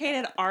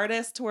dedicated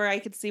artist where I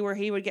could see where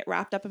he would get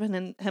wrapped up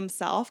in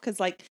himself. Cause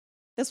like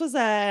this was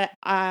an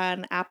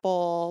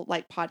Apple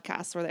like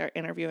podcast where they're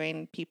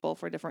interviewing people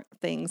for different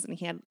things, and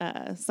he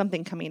had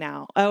something coming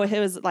out. Oh, it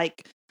was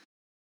like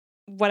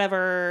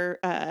whatever.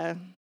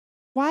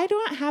 Why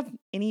don't I have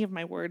any of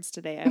my words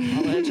today? I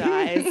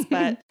apologize,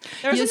 but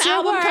there was Use an your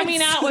album words.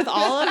 coming out with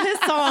all of his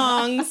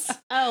songs.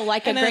 Oh,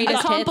 like a And then a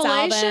greatest hits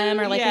compilation? album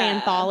or like Yeah. an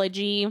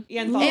anthology.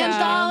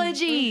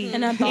 Anthology.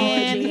 An anthology.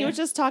 And he was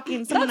just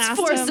talking. Someone That's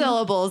asked 4 him,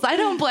 syllables. I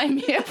don't blame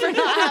you for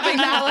not having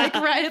that like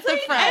right at the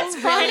front. It's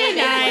Friday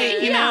night.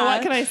 You know,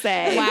 what can I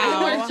say?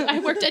 Wow. I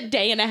worked a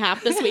day and a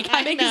half this week.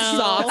 I'm I know.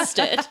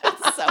 exhausted.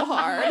 It's so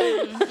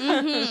hard.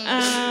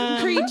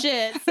 Preach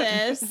it,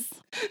 sis.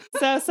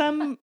 So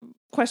some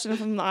question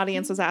from the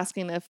audience was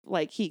asking if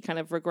like he kind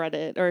of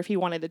regretted or if he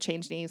wanted to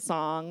change any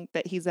song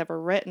that he's ever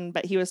written,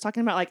 but he was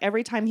talking about like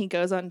every time he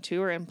goes on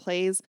tour and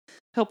plays,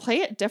 he'll play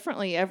it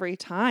differently every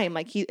time.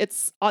 Like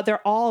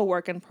they're all a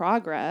work in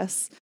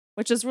progress,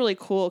 which is really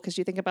cool because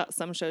you think about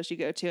some shows you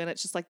go to and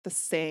it's just like the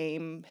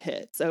same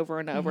hits over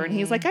and over. And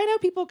he's like, I know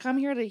people come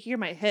here to hear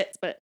my hits,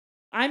 but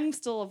I'm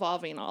still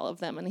evolving all of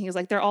them. And he's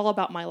like, they're all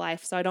about my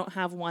life, so I don't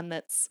have one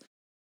that's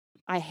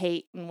I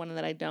hate and one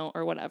that I don't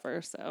or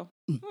whatever. So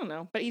I don't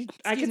know, but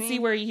I could see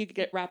where you could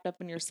get wrapped up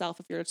in yourself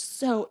if you're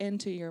so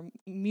into your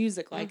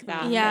music like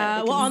that. Yeah,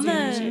 that it well,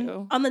 consumes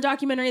you. on the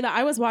documentary that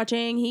I was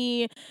watching,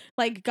 he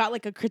like got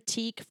like a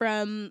critique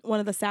from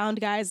one of the sound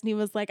guys, and he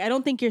was like, "I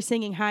don't think you're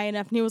singing high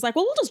enough." And he was like,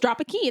 "Well, we'll just drop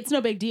a key. It's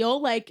no big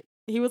deal." Like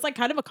he was like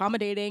kind of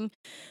accommodating,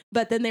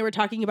 but then they were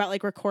talking about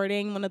like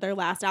recording one of their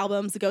last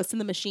albums, Ghost in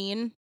the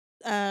Machine.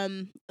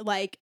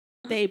 Like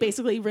they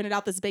basically rented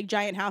out this big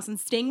giant house, and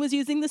Sting was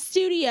using the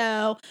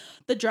studio.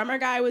 The drummer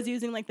guy was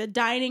using like the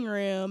dining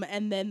room,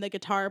 and then the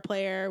guitar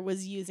player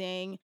was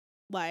using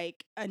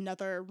like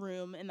another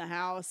room in the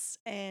house.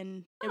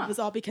 And it was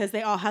all because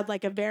they all had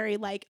like a very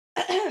like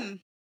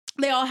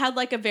they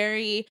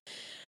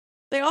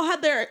all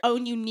had their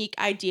own unique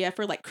idea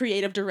for like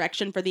creative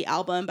direction for the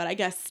album. But I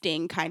guess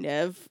Sting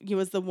he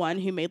was the one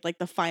who made like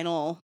the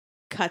final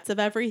cuts of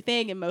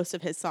everything, and most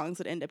of his songs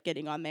would end up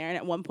getting on there. And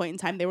at one point in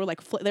time, they were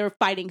like they were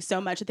fighting so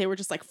much that they were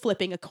just like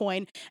flipping a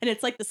coin, and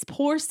it's like this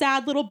poor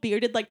sad little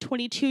bearded like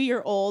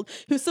 22-year-old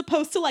who's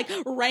supposed to like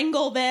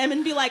wrangle them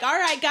and be like, all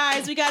right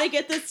guys, we got to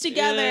get this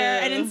together.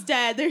 And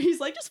instead he's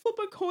like, just flip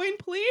a coin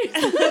please.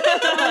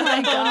 Oh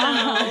my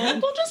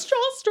God. We'll just draw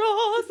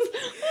straws.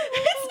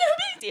 It's no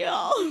big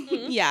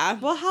deal. Yeah.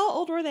 Well, how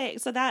old were they?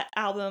 So that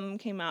album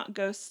came out,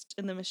 Ghost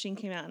in the Machine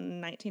came out in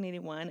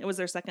 1981. It was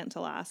their second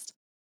to last.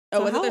 Oh,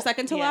 So was it how- their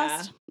second to yeah.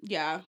 last?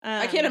 Yeah.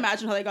 I can't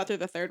imagine how they got through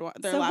the third one,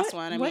 their So last what,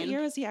 one. I what mean,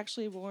 year was he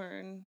actually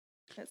born?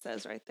 It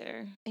says right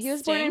there. He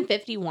was born in Sting?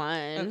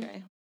 51.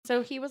 Okay.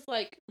 So he was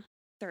like,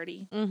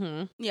 30.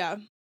 yeah.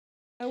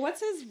 Oh,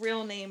 what's his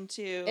real name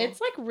too? it's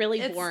like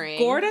really It's boring.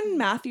 Gordon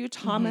Matthew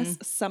Thomas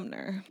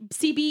Sumner.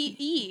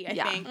 CBE, I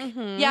Yeah. think.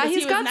 Mhm. Yeah, Because he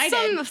he's was got knighted.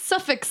 some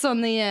suffix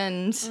on the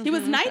end. He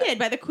was knighted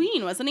by the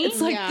Queen, wasn't he? It's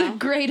like Yeah. the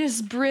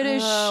greatest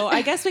British. Oh,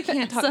 I guess we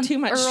can't talk some too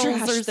much earls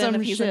trash or then some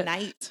if he's a shit.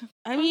 knight.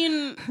 I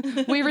mean,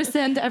 We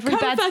rescind every Come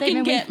bad fucking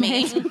statement get we've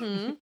me. made.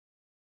 Mhm.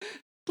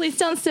 Please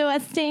don't sue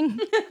us, Sting.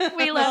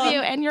 We love you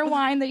and your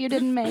wine that you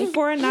didn't make.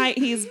 For a night,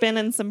 he's been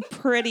in some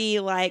pretty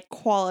like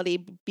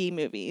quality B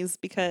movies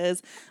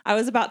because I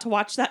was about to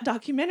watch that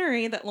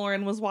documentary that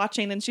Lauren was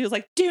watching and she was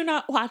like, do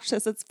not watch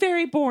this. It's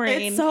very boring.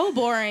 It's so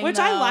boring. Which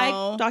I like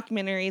though.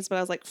 documentaries, but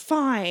I was like,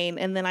 fine.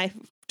 And then I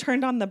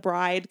turned on The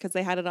Bride because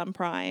they had it on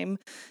Prime.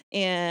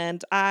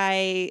 And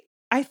I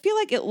feel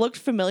like it looked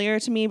familiar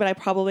to me, but I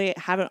probably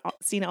haven't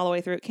seen it all the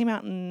way through. It came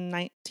out in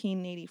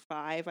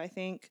 1985, I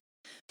think.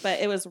 But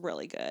it was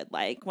really good.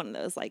 Like one of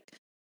those like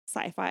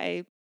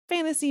sci-fi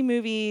fantasy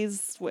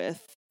movies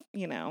with,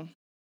 you know,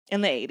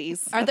 in the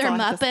 80s. Are That's there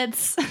all I have to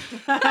Muppets?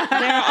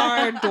 there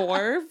are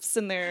dwarves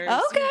and there's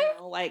Okay. you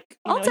know, like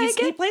I'll take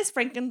he it. plays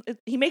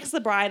he makes the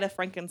bride of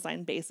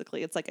Frankenstein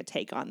basically. It's like a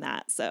take on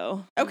that.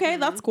 So Okay,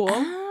 that's cool.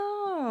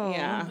 Oh.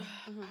 yeah.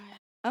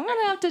 I'm going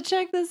to have to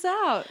check this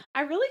out.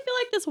 I really feel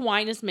like this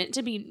wine is meant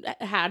to be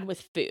had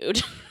with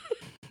food.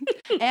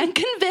 And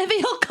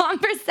convivial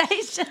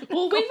conversation.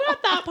 Well, we've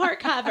got that part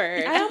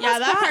covered. I almost yeah,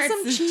 that brought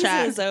part's some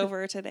checked. cheeses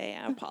over today.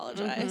 I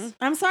apologize.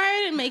 I'm sorry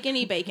I didn't make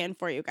any bacon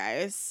for you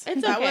guys.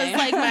 It's that okay. was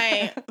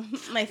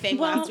like my thing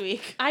Well, last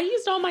week. I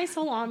used all my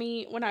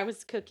salami when I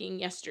was cooking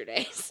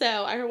yesterday, so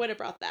I would have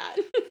brought that.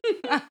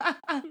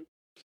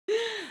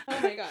 Oh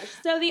my gosh.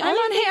 So the I'm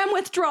only on ham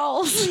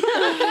withdrawals.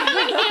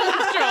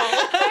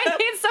 I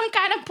need some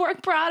kind of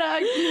pork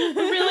product.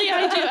 really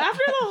I do.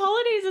 After the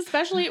holidays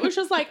especially, it was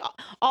just like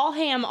all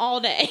ham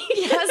all day.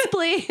 Yes,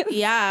 please.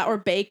 Yeah, or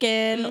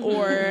bacon,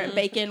 or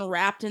bacon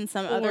wrapped in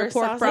some other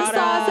pork sausage.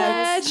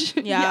 product.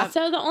 Sausage. Yeah.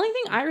 So the only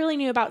thing I really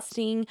knew about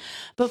Sting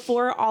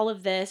before all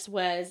of this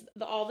was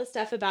all the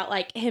stuff about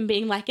like him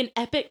being like an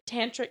epic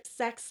tantric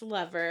sex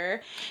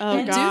lover. Oh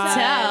And Do god.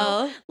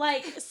 tell.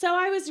 Like, so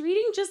I was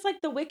reading just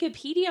like the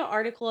Wikipedia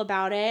article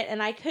about it,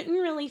 and I couldn't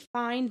really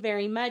find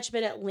very much,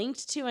 but it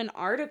linked to an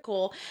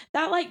article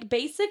that like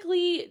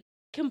basically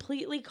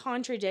completely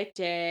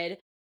contradicted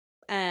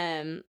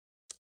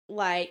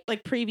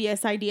Like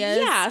previous ideas.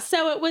 yeah,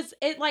 so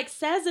it like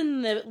says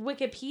in the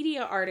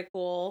Wikipedia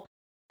article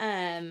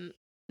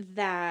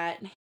that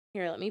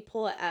here, let me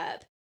pull it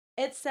up.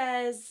 It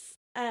says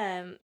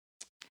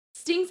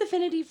Sting's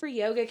affinity for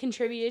yoga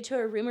contributed to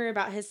a rumor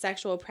about his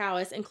sexual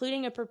prowess,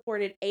 including a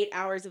purported 8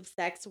 hours of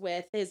sex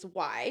with his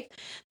wife.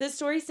 The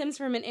story stems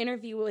from an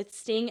interview with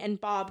Sting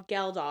and Bob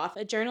Geldof.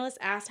 A journalist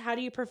asked, "How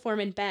do you perform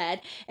in bed?"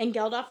 And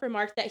Geldof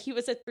remarked that he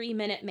was a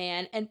 3-minute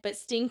man, but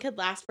Sting could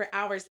last for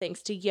hours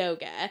thanks to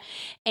yoga.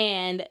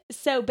 And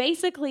so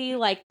basically,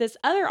 like, this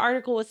other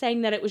article was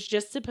saying that it was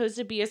just supposed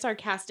to be a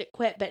sarcastic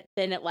quip, but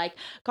then it like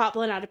got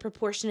blown out of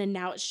proportion, and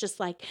now it's just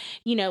like,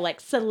 you know,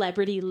 like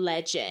celebrity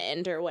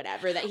legend or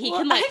whatever that he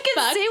can like I can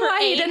fuck see for why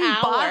he 8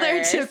 didn't bother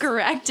hours. to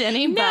correct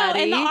anybody. No,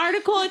 in the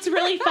article, it's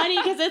really funny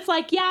because it's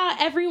like, yeah,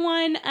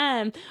 everyone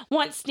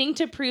wants Sting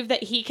to prove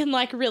that he can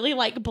like really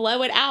like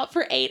blow it out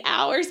for 8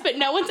 hours, but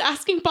no one's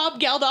asking Bob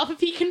Geldof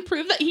if he can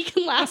prove that he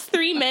can last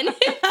 3 minutes.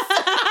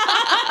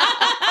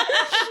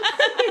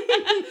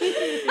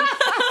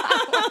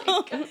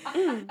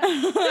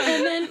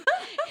 And then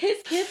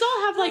his kids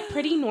all have like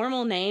pretty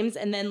normal names,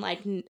 and then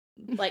like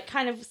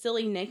kind of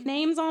silly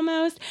nicknames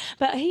almost.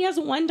 But he has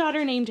one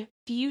daughter named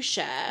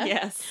Fuchsia.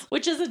 Yes.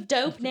 Which is a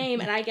dope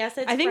name, and I guess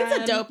it's I think it's a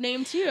from- dope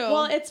name too.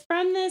 Well, it's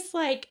from this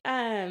like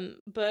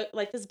book,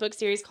 like this book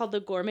series called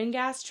the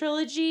Gormenghast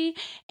trilogy,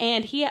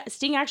 and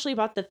Sting actually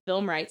bought the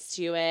film rights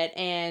to it,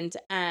 and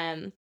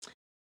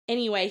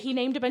anyway, he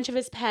named a bunch of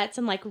his pets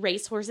and like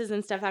racehorses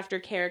and stuff after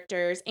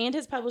characters, and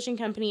his publishing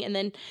company, and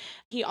then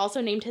he also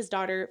named his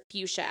daughter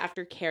Fuchsia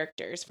after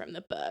characters from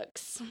the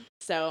books.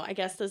 So I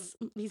guess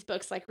these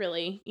books like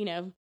really, you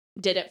know,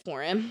 did it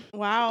for him.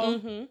 wow.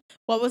 Mm-hmm.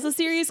 What was the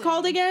series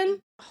called again?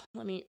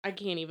 I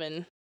can't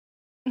even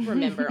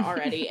remember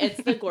already.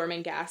 It's the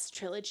Gormenghast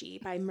trilogy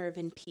by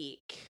Mervyn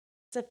Peake.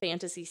 It's a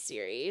fantasy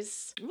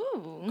series.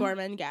 Ooh.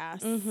 Gorman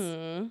Gas.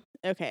 Mm-hmm.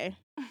 Okay.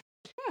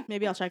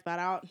 Maybe I'll check that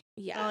out.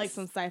 Yeah. I like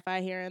some sci-fi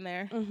here and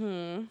there.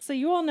 Mm-hmm. So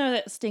you all know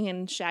that Sting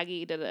and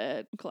Shaggy did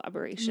a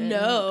collaboration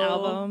No.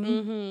 album.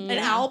 Mm-hmm. An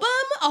album?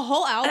 A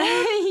whole album?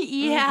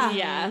 Yeah.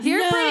 Yeah.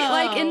 You're pretty,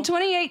 like, No. in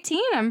 2018,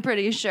 I'm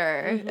pretty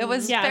sure. It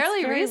was Yeah, it's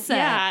fairly very- recent.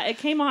 Yeah, it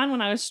came on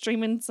when I was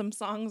streaming some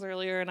songs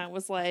earlier, and I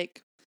was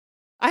like,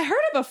 I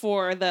heard it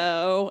before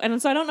though,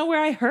 and so I don't know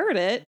where I heard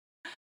it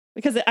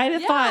because I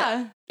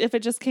thought if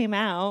it just came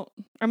out,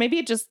 or maybe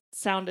it just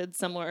sounded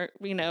similar,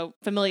 you know,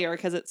 familiar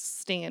because it's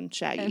Sting and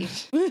Shaggy.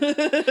 Two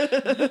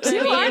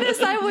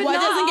artists I would what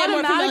not doesn't get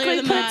more familiar automatically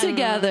than put that?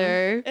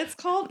 together. It's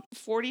called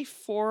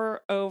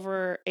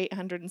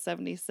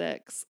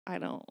 44/876. I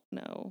don't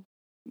know.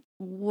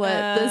 What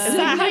the Is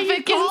that how you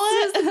significance call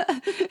it?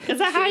 is? Is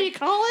that how you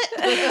call it?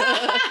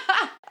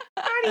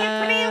 How do you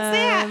pronounce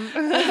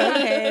that?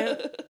 Okay.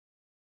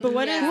 But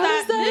what does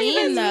that that mean,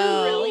 even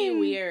though? really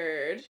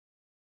weird.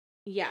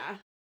 Yeah.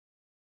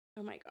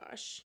 Oh my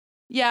gosh.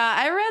 Yeah,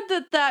 I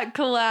read that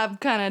collab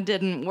kind of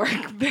didn't work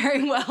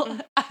very well,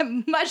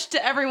 much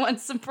to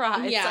everyone's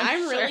surprise. Yeah, I'm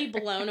sure. really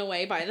blown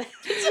away by that.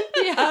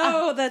 Yeah.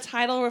 Oh, the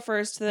title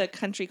refers to the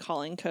country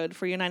calling code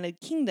for United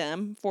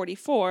Kingdom,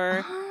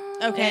 44.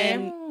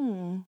 Okay.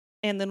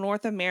 And the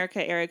North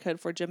America area code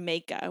for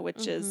Jamaica,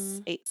 which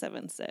is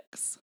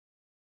 876.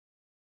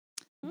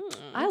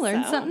 I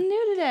learned something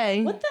new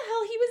today. What the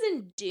hell? He was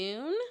in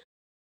Dune?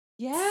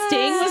 Yeah.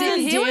 Sting was in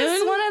He Dune?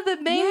 was one of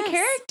the main Yes.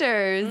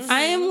 characters.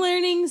 I am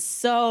learning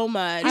so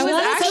much. I was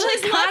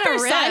actually his love kinda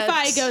for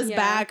sci-fi ripped. goes Yeah.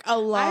 back a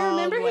long I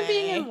remember way. him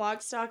being in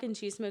Lock, Stock, and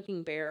Two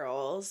Smoking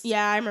Barrels.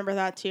 Yeah, I remember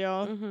that too.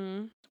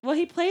 Mm-hmm. Well,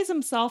 he plays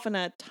himself in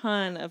a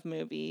ton of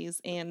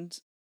movies, and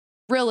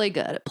Really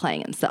good at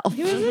playing himself.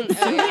 he was in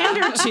Oh, yeah.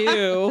 Zoolander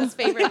too. His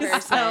favorite He's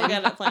person. so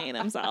good at playing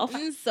himself.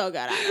 I'm so good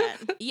at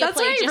it. You That's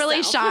where played he really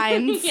yourself.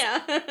 shines.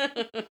 Yeah.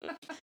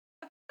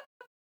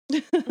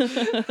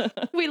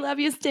 We love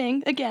you,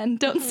 Sting. Again,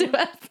 don't sue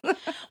us.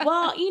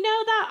 Well, you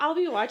know that I'll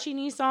Be Watching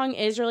You song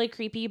is really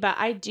creepy, but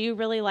I do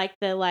really like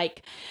the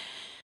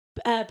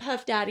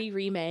Puff Daddy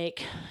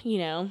remake, you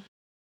know.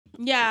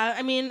 Yeah,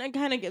 I mean, it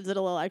kind of gives it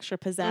a little extra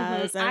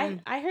pizzazz.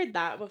 And I heard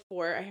that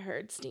before I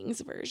heard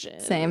Sting's version.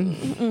 Same.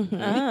 Mhm.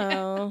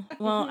 oh,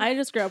 well, I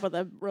just grew up with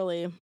a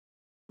really,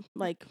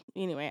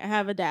 anyway, I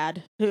have a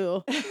dad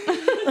who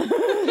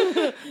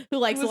who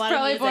likes was a lot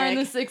probably of born in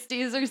the music.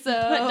 60s or so.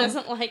 But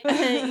doesn't like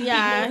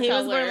Yeah, he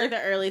was born color. in like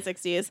the early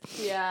 60s.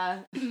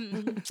 Yeah.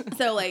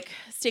 So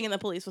Sting and the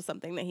Police was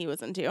something that he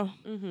was into.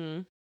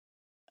 Mm-hmm.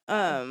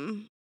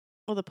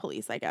 Well, the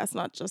Police, I guess,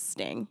 not just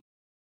Sting.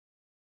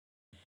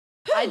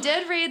 I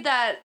did read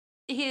that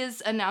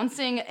he's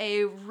announcing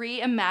a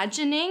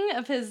reimagining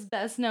of his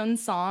best known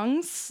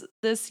songs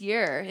this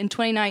year. In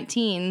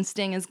 2019,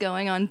 Sting is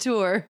going on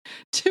tour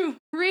to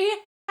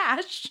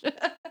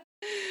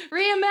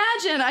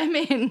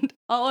reimagine,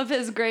 all of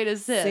his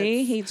greatest hits.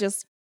 See, he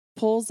just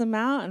pulls them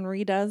out and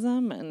redoes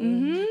them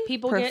and Mhm.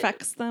 People get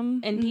perfects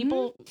them. and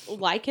people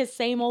like his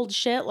same old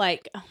shit.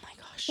 Like, oh my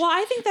gosh. Well,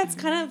 I think that's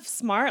kind of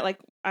smart. Like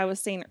I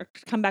was saying, or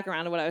come back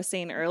around to what I was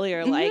saying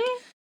earlier. Like,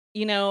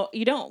 you know,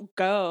 you don't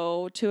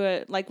go to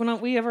it. Like when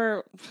we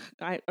ever,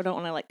 I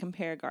don't want to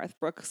compare Garth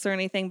Brooks or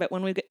anything, but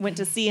when we went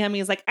to see him,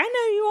 he's like, I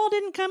know you all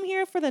didn't come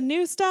here for the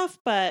new stuff,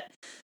 but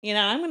you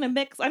know, I'm going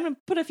to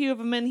put a few of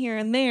them in here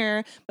and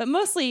there, but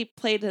mostly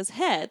played his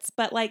hits,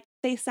 but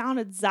they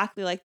sounded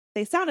exactly like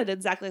they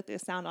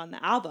sound on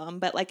the album.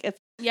 But if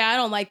Yeah, I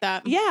don't like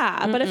that.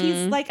 yeah, but if he's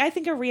Mm-mm. I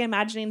think a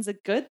reimagining is a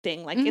good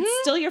thing.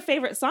 It's still your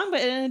favorite song, but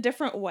in a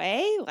different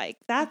way.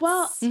 That's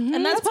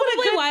And that's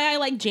probably why I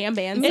like jam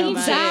bands so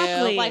much.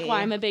 Exactly. Like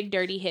why I'm a big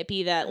dirty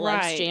hippie that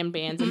loves Right. jam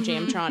bands and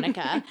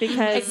jamtronica.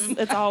 because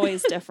it's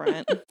always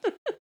different.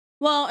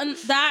 Well, and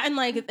that and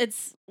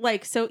it's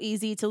so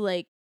easy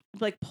to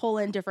pull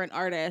in different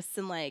artists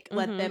and let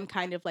Mhm. them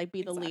kind of be the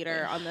Exactly.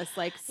 leader on this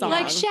song.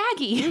 Like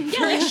Shaggy. Yeah,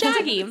 like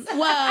Shaggy.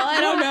 Well,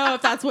 I don't know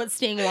if that's what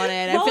Sting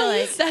wanted. I feel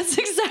like That's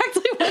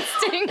exactly what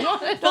Sting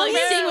wanted.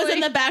 Sting was in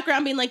the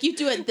background being like, "You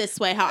do it this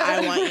way, how I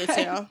want you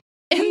to."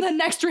 in the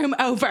next room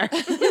over.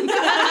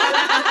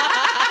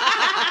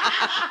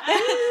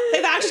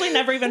 They've actually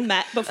never even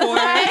met before.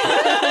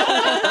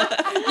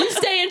 You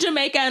stay in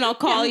Jamaica and I'll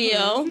call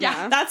you.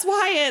 Yeah, that's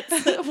why it's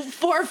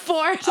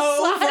 4/4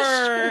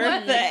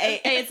 over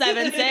the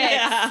 876.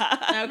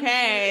 Yeah.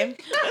 Okay.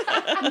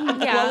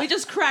 Yeah. Well, we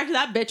just cracked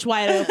that bitch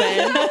wide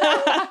open.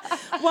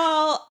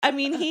 Well, I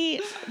mean,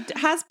 he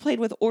has played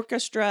with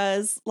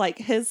orchestras,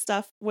 his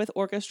stuff with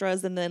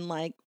orchestras, and then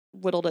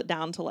whittled it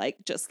down to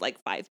just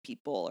 5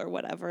 people or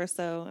whatever.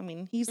 So I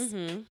mean, he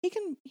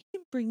can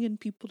bring in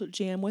people to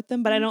jam with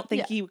him, but I don't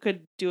think he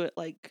could do it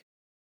like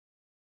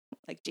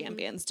jam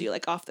bands do,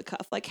 off the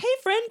cuff. Hey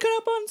friend, get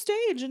up on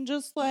stage and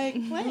just play.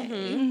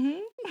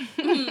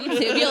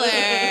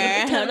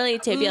 Tubular. Totally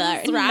tubular.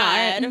 That's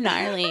right.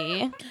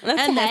 Gnarly.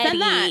 That's And this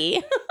and that.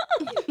 heady.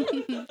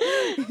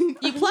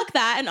 You pluck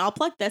that and I'll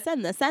pluck this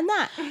and this and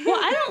that. Well,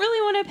 I don't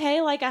really want to pay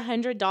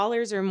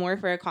 $100 or more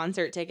for a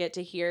concert ticket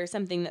to hear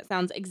something that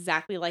sounds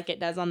exactly like it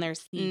does on their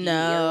CD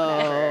or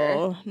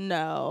whatever.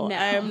 No. No.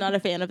 I'm not a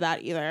fan of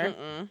that either.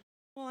 Mm-mm.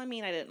 Well, I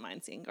mean, I didn't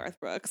mind seeing Garth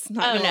Brooks.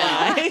 Not Oh, gonna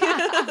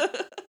no. lie.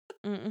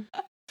 Mm-mm.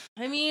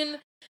 I mean,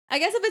 I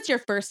guess if it's your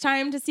first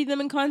time to see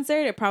them in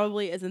concert, it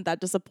probably isn't that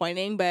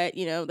disappointing. But,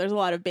 there's a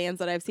lot of bands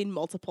that I've seen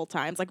multiple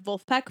times. Like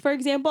Wolfpack, for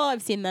example,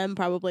 I've seen them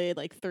probably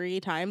 3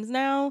 times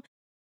now.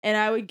 And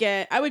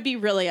I would be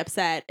really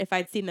upset if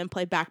I'd seen them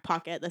play Back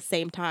Pocket at the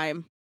same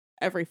time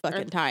every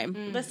fucking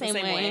time. The same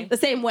same way. way. The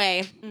same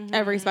way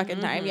every fucking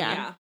time. Mhm. Yeah.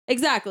 Yeah.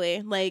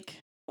 Exactly.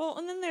 Well,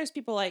 and then there's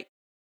people like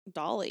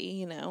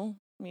Dolly,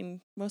 I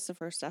mean, most of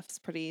her stuff's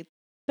pretty.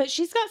 But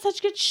she's got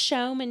such good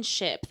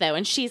showmanship, though,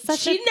 and she's such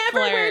She a never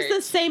wears the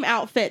flirt. same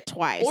outfit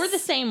twice. Or the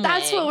same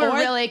That's way. what we're Or-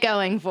 really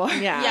going for.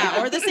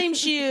 Yeah, or the same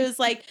shoes.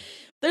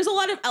 There's a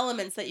lot of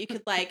elements that you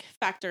could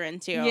factor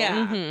into.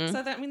 Yeah. Mhm.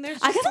 So that, I mean, there's.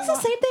 I guess just that's a the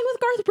lot- same thing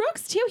with Garth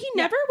Brooks too. He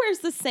Yeah. never wears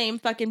the same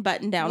fucking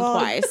button down Well,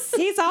 twice.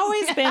 He's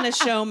always been a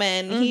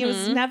showman. He was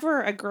Mhm.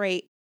 never a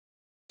great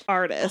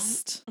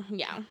artist.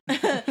 Yeah. I'm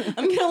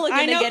gonna look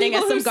I into know getting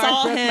people us some who Garth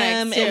saw Brooks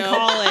him mics in too.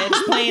 college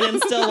playing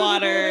in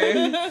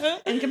Stillwater.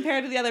 And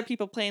compared to the other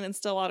people playing in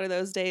Stillwater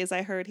those days,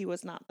 I heard he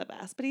was not the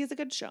best, but he's a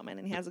good showman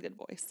and he has a good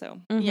voice.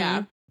 So Mhm.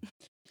 Yeah.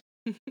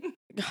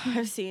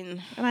 I've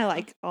seen And I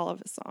like all of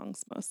his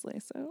songs mostly.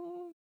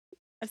 So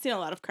a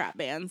lot of crap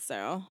bands.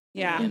 So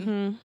yeah. I mean,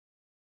 Mhm.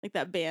 like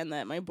that band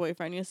that my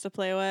boyfriend used to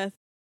play with.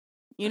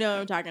 You know what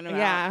I'm talking about?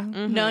 Yeah.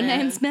 No Yeah.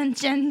 names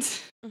mentioned.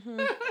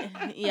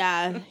 Mhm.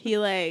 Yeah, he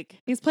like.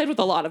 He's played with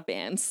a lot of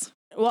bands.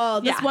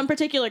 Well, this Yeah. one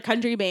particular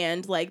country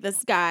band, like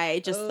this guy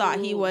just thought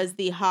he Oh. was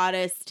the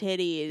hottest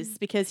titties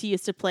because he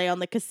used to play on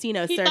the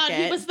casino He circuit. thought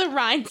he was the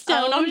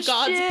rhinestone Oh, on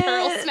God's shit.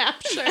 pearl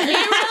snap shirt. He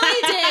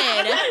really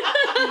did.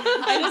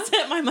 I just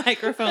hit my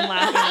microphone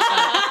laughing at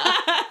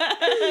that.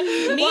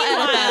 We'll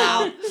edit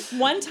that Meanwhile,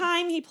 one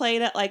time he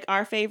played at like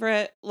our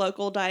favorite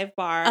local dive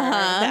bar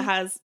that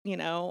has, you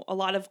know, a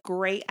lot of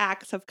great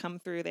acts have come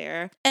through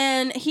there.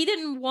 And he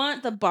didn't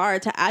want the bar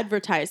to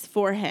advertise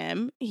for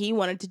him. He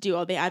wanted to do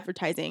all the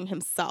advertising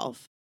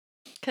himself.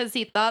 Because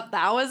he thought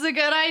that was a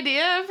good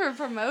idea for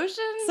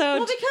promotion. So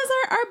Well,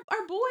 because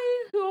our boy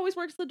who always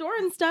works the door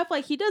and stuff,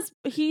 like he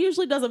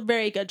usually does a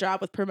very good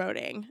job with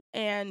promoting.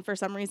 And for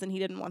some reason he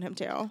didn't want him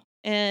to.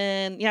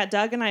 and yeah,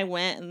 Doug and I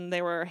went and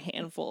there were a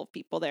handful of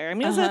people there. I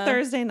mean, it was a Uh-huh.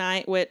 Thursday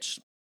night, which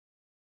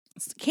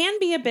can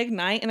be a big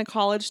night in a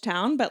college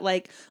town, but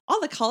like all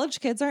the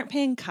college kids aren't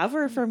paying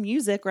cover for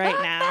music right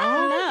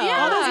now. No.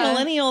 All those Yeah.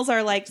 millennials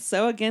are like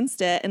so against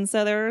it. And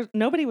so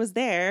nobody was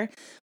there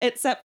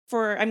except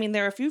for, I mean,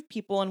 there were a few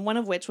people, and one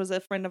of which was a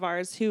friend of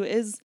ours who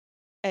is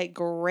a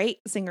great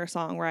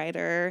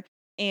singer-songwriter.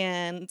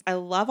 And I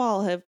love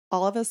all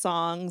of his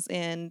songs,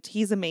 and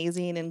he's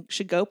amazing and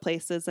should go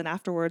places. And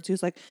afterwards he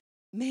was like,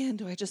 man,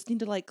 do I just need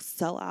to like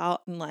sell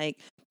out and like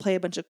play a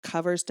bunch of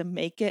covers to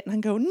make it? And I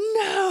go,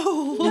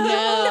 no, please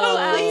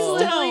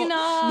absolutely don't.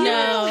 not.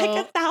 No. You're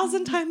like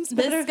 1,000 times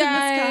better This than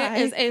guy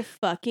this guy. is a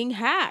fucking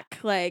hack.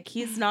 Like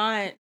he's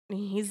not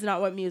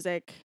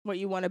what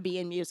you want to be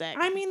in music.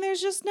 I mean,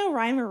 there's just no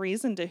rhyme or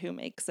reason to who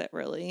makes it,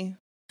 really.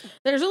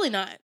 There's really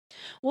not.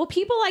 Well,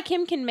 people like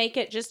him can make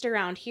it just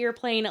around here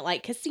playing at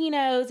like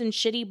casinos and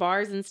shitty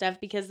bars and stuff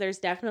because there's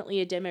definitely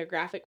a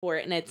demographic for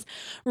it, and it's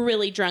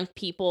really drunk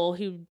people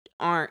who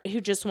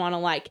just want to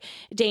like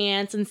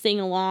dance and sing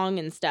along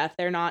and stuff.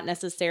 They're not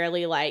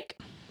necessarily like,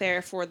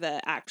 There for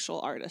the actual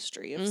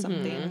artistry of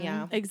something. Mhm.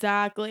 Yeah.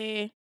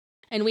 Exactly.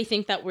 and we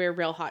think that we're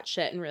real hot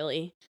shit and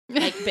really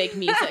like big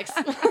music.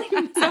 So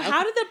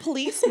how did the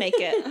police make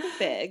it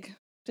big?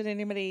 Did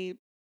anybody?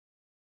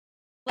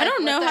 I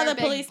don't what know how their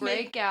the big police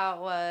made- breakout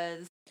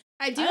was.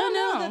 I do don't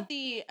know know. that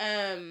the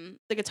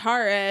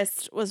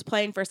guitarist was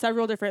playing for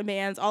several different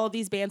bands. All of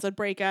these bands would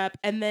break up,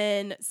 and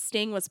then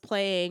Sting was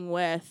playing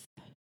with.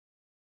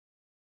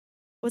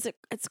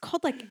 It's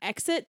called like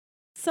Exit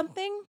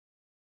something?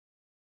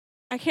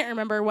 I can't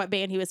remember what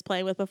band he was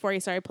playing with before he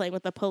started playing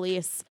with the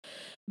Police,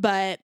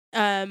 but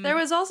There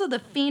was also the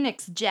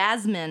Phoenix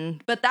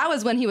Jasmine, but that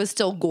was when he was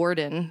still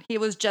Gordon. He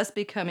was just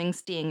becoming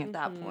Sting at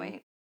that Mhm.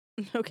 point.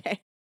 okay.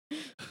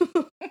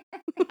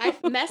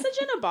 Message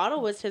in a Bottle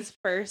was his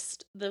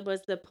first.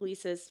 Was the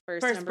Police's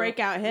first First number-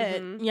 breakout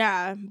hit. Mhm.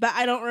 Yeah, but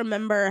I don't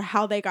remember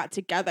how they got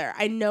together.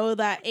 I know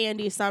that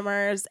Andy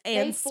Summers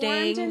and They formed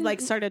Sting in-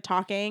 like started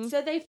talking.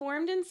 So they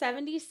formed in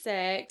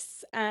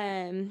 76.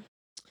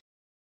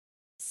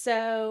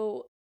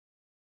 So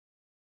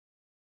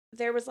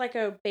there was like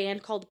a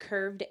band called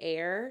Curved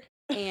Air,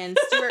 and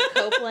Stuart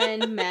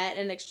Copeland met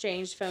and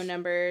exchanged phone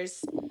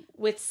numbers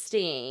with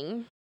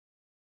Sting.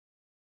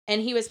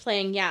 And he was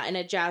playing, in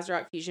a jazz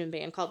rock fusion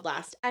band called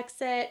Last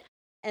Exit.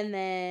 And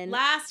then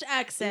Last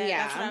Exit.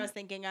 That's what Yeah. I was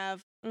thinking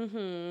of.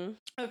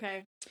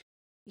 Okay.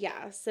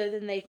 Yeah, so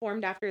then they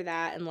formed after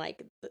that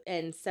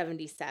in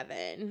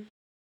 77.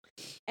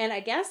 And I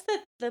guess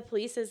that the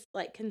Police is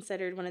like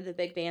considered one of the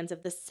big bands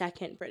of the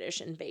second British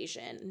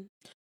invasion.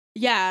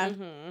 Yeah.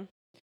 Mm-hmm.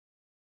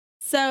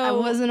 So I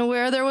wasn't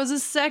aware there was a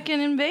second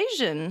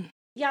invasion.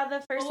 Yeah,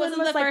 the first Wasn't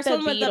one was the like first the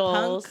one with the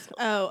Beatles. punk?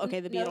 Oh, okay,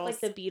 the No, Beatles. like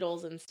the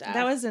Beatles and stuff.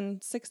 That was in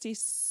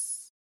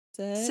 66?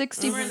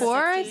 64,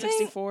 I think?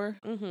 64.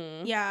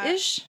 Mm-hmm. yeah.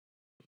 Ish.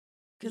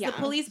 Because Yeah. the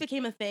Police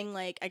became a thing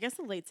like I guess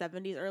the late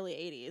 70s, early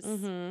 80s.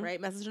 Mhm.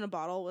 Right? Message in a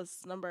Bottle was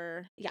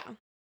number Yeah.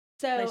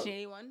 So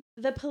 1981.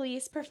 the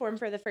Police performed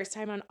for the first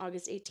time on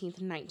August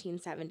 18th,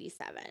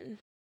 1977.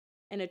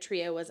 And a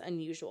trio was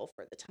unusual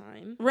for the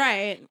time.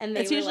 Right. And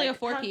they it's were usually like a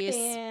 4-piece.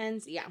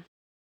 bands. Yeah.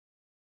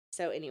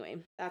 So anyway,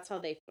 that's how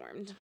they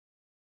formed.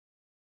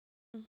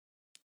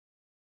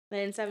 Then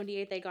in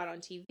 78 they got on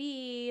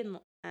TV and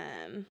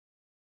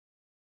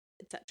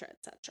et cetera, et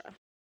cetera.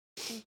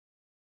 It's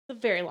a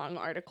very long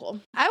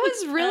article. I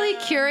was really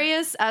Um,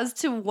 curious as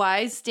to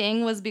why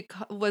Sting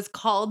was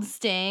called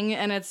Sting,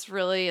 and it's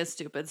really a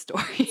stupid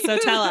story. So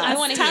tell us. I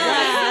wanna Tell hear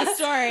us it. the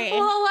story.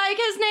 Well, like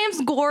his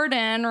name's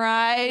Gordon,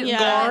 right? Yeah.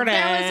 But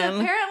there was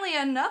Gordon. apparently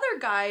another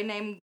guy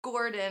named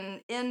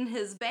Gordon in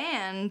his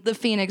band, the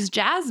Phoenix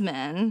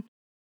Jasmine,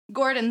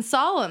 Gordon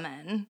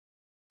Solomon.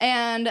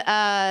 And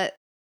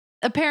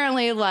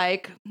apparently,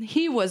 like,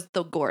 he was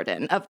the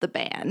Gordon of the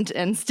band,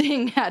 and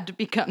Sting had to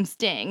become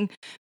Sting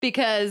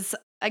because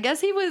I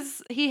guess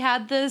he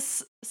had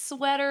this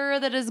sweater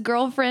that his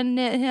girlfriend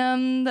knit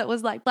him that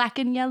was like black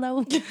and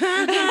yellow.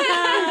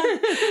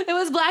 It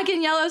was black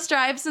and yellow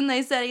stripes, and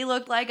they said he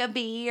looked like a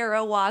bee or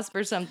a wasp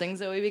or something,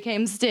 so he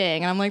became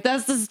Sting. And I'm like,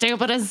 that's the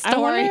stupidest I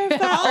story. wonder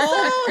if that-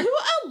 Also,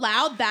 who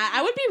allowed that?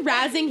 I would be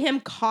razzing him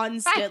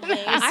constantly.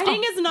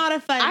 Sting is not a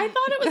fun. I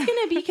thought it was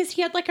gonna be because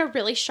he had like a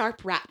really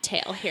sharp rat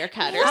tail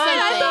haircut or I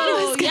something. thought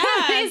it was gonna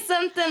yeah. be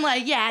something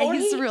like, Or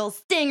he's he- a real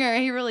stinger.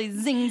 He really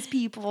zings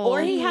people.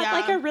 Or he had Yeah.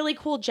 like a really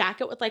cool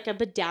jacket with like a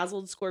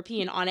bedazzled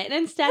scorpion on it, and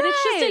instead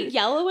it's just a Right.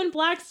 yellow and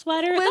black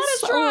sweater. With That is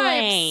stripes.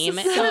 lame.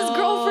 That his So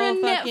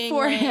girlfriend knit fucking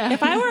for lame. him.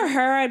 If I were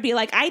her, I'd be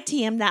like, I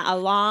TM'd that a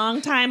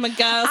long time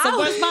ago. So I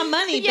where's my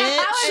money, yeah, bitch?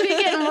 I would be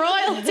getting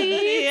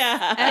royalties.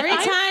 yeah. Every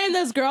time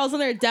those girls on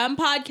their dumb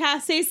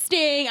podcast say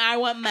Sting, I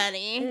want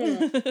money.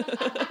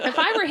 If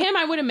I were him,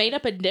 I would have made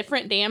up a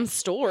different damn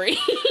story.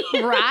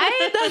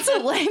 Right? That's a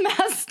lame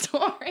ass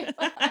story.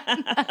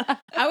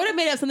 I would have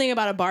made up something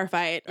about a bar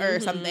fight or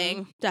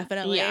something.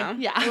 Definitely. Yeah.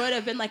 Yeah. It would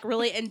have been like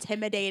really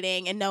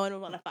intimidating and no one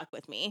would want to fuck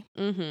with me.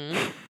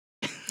 Mm-hmm.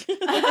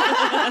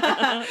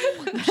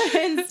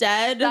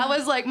 Instead, That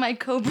was like my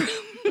Cobra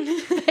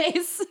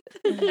face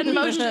in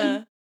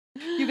motion.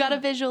 You gotta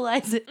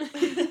visualize it.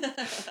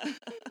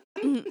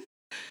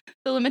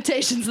 The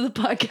limitations of the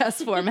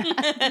podcast format.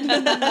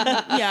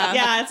 yeah.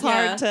 Yeah, it's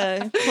hard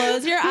to.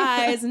 Close your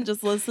eyes and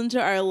just listen to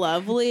our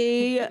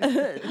lovely voices.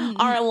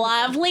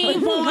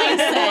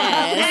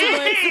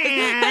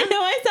 I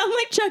know I sound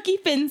like Chucky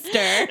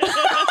Finster.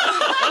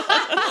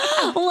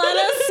 Let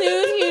us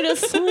soothe you to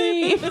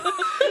sleep.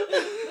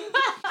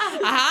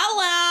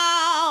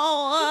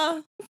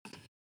 Hello.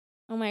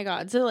 Oh my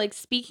god. So like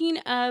speaking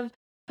of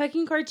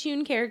fucking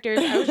cartoon characters,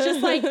 I was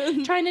just like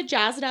trying to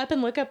jazz it up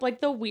and look up like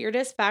the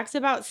weirdest facts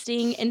about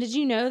Sting. And did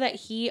you know that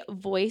he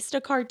voiced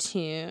a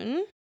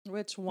cartoon?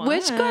 Which one?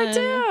 Which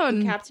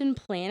cartoon? Captain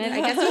Planet.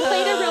 I guess he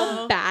played a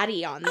real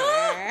baddie on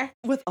there.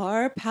 With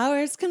our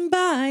powers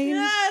combined.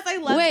 Yes, I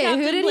love Wait, Captain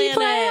who did Planet. he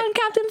play on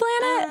Captain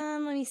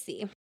Planet? Let me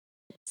see.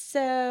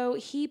 So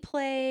he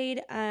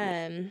played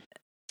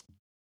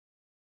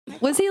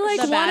Was he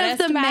like The one of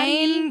the baddest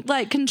main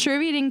like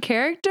contributing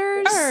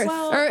characters? Earth.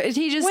 Well, Or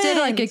he just did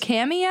like a Wind.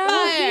 cameo?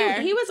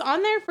 Fire. he was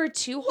on there for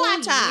 2 whole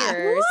Water.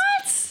 years.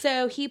 What?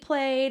 So he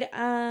played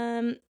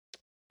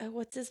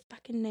what's his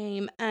fucking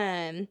name?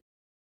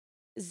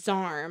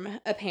 Zarm,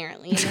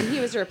 apparently. And then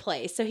he was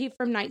replaced. So he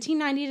from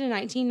 1990 to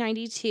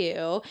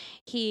 1992,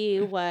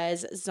 he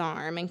was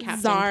Zarm and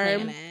Captain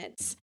Zarm.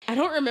 Planet. I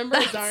don't remember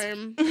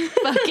Zarm.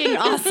 Fucking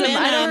awesome. been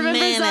I don't a remember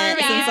minute Zarm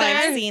since either.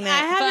 I've seen it. I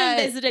haven't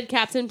but- visited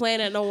Captain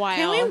Planet in a while.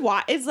 Can we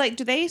watch? It's like,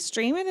 do they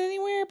stream it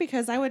anywhere?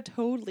 Because I would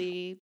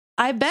totally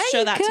I bet show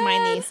you that to my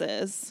could.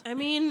 nieces. I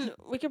mean,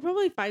 we could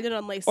probably find it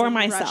on like Or some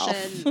myself.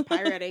 Russian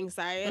pirating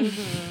site.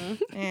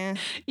 Eh.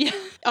 Yeah.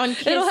 On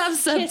It'll have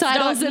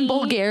subtitles in Kiss.me.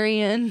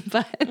 Bulgarian,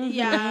 but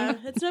Yeah,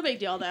 it's no big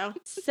deal though.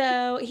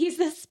 So he's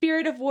the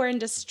spirit of war and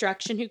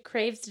destruction who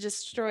craves to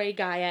destroy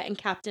Gaia and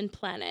Captain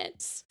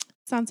Planet.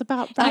 Sounds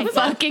about a right.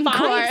 fucking 5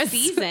 course.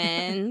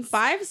 seasons.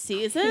 5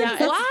 seasons? Yeah,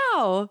 it's-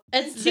 Wow.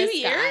 It's 2 this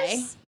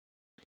years?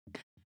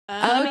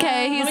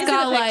 Okay, Let he's me see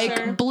got the like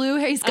picture. blue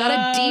hair. He's got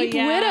a Oh, deep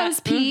yeah. widow's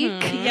peak.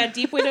 Mhm. Yeah,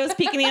 Deep Widow's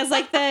Peak, and he has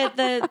like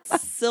the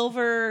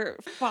silver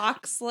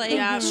fox like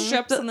Yeah.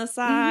 strips on the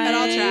side. That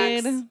all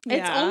tracks. It's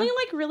Yeah. only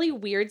like really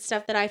weird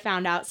stuff that I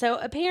found out. So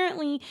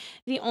apparently,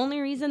 the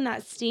only reason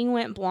that Sting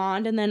went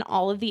blonde and then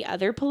all of the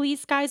other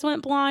police guys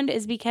went blonde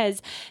is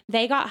because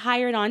they got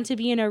hired on to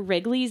be in a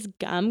Wrigley's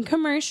gum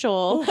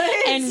commercial.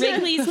 What? And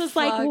Wrigley's was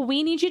like, Fuck. well,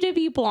 we need you to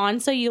be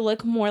blonde so you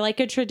look more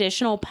like a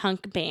traditional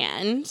punk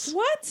band.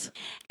 What?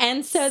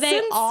 And so they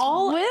Since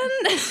all when?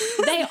 they Is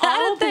that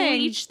all a thing?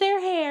 bleached their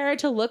hair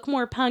to look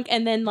more punk,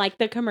 and then like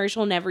the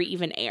commercial never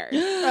even aired.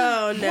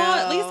 Oh no. Well,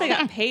 at least they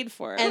got paid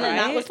for it. And then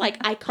that right? was like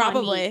iconic.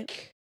 Probably.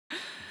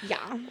 Yeah.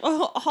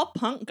 Well, all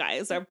punk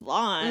guys are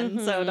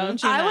blonde, so Mhm.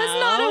 don't you know? I was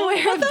not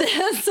aware of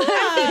this.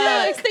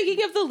 I was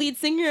thinking of the lead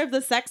singer of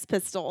the Sex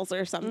Pistols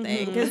or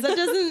something because that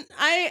doesn't.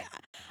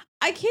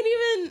 I can't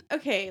even.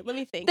 Okay, let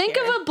me think. Think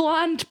here. of a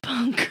blonde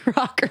punk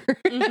rocker.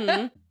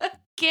 Mhm.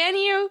 Can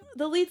you?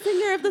 the lead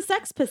singer of the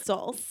Sex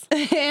Pistols.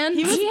 And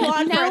He was Yeah,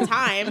 blonde for no. a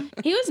time.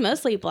 He was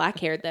mostly black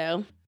haired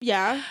though.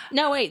 Yeah,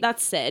 No, wait,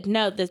 that's Sid.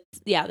 No, the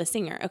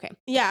singer. Okay,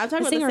 yeah. I'm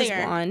talking the about singer's the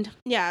singer. blonde.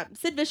 Yeah,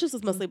 Sid Vicious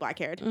was mostly black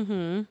haired.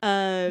 Mm-hmm.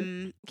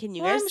 Can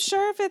you Well, guys? I'm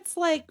sure if it's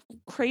like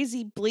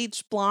crazy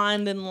bleach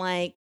blonde and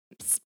like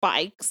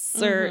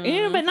spikes or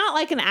you know, Mhm. but not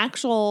like an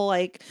actual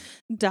like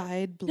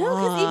dyed No,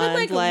 blonde. because even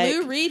like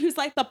Lou Reed, who's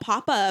like the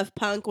papa of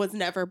punk, was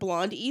never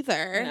blonde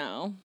either.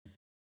 No.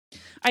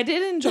 I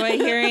did enjoy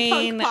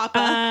hearing Punk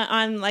papa.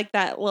 on like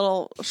that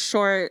little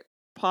short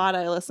pod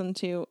I listened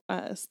to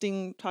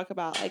Sting talk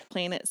about like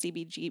Planet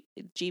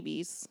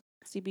CBGBs.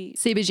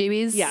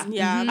 CBGBs. Yeah.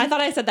 Yeah. I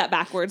thought I said that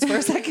backwards for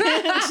a second.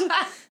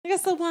 I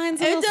guess the line's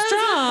a It little does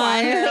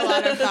strong. require a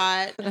lot of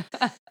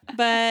thought.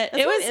 But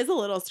It is a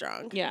little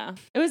strong. yeah.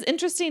 It was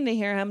interesting to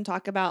hear him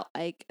talk about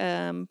like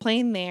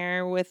playing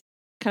there with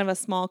kind of a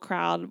small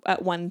crowd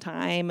at one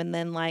time, and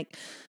then like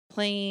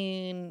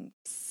playing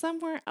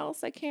somewhere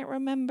else I can't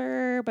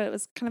remember, but it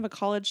was kind of a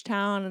college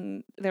town,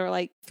 and there were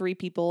like 3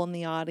 people in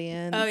the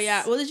audience. Oh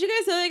yeah. Well, did you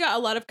guys know they got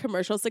a lot of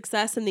commercial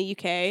success in the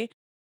UK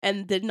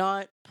and did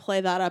not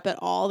play that up at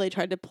all? They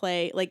tried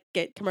to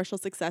get commercial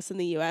success in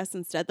the US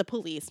instead. The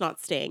Police, not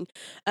Sting.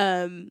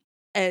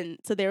 And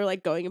so they were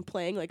like going and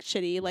playing like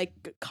shitty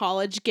like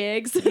college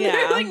gigs.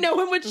 Yeah. Like no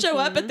one would show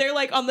up, but they're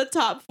like on the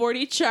top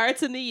 40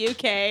 charts in the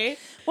UK.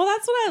 Well,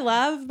 that's what I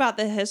love about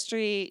the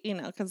history, you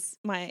know, because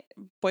my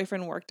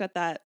boyfriend worked at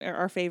that,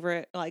 our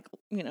favorite, like,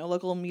 you know,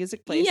 local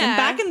music place. Yeah. And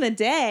back in the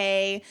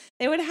day,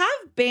 they would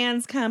have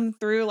bands come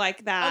through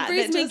like that.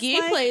 Breeze that just, McGee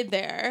like- played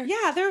there.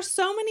 Yeah, there are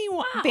so many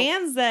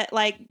bands that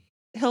like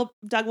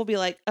Doug will be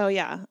like, oh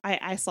yeah,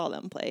 I saw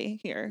them play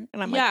here.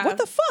 And I'm Yeah. like, what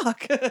the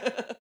fuck?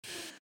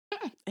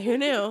 Who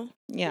knew?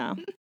 Yeah.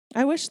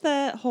 I wish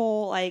the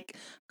whole like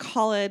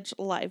college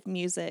live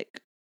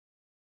music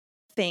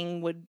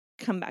thing would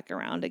come back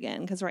around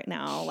again, because right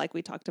now, like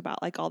we talked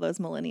about, like all those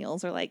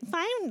millennials are like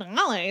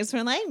 $5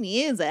 for live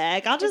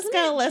music. I'll just Isn't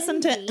go it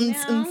listen to Gen Z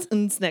now?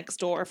 uns next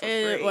door for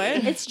free.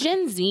 What? It's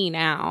Gen Z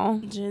now.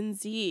 Gen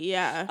Z,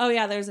 yeah. Oh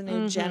yeah, there's a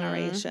new Mhm.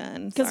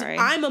 generation. Because Sorry.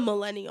 I'm a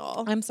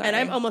millennial. I'm sorry. And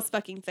I'm almost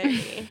fucking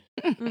 30.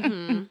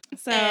 Mm-hmm.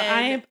 So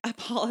and- I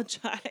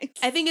apologize.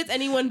 I think it's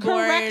anyone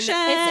born. Correction.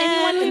 It's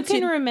anyone who into-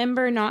 can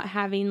remember not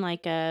having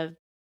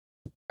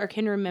or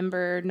can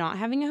remember not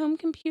having a home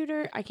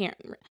computer. I can't.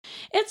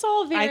 It's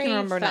all very. I can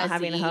remember not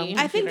having a home fuzzy.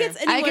 I think it's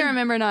anyone. I can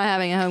remember not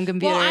having a home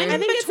computer. Well, I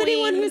think it's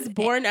anyone between who's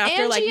born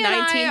after like Angie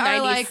and I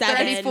are like 1997.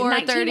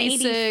 34,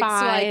 36. Like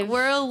 1985.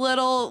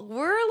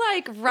 we're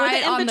like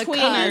right on the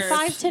in-betweeners.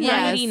 cusp. 85 to Yes.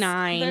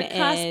 99 the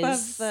cusp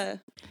is. of the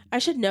I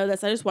should know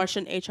this. I just watched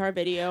an HR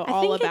video I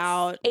all think it's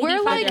about. We're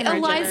 85 like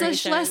different Eliza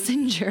generation.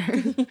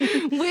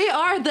 Schlesinger. We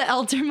are the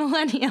elder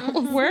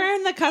millennials. we're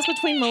in the cusp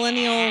between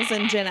millennials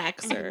and Gen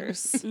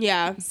Xers.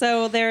 Yeah.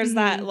 So there's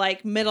that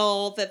like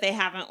middle that they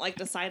haven't like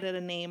decided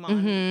a name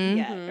on Mhm.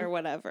 yet or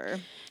whatever.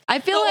 I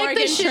feel The like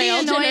the Oregon shitty, Trail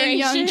annoying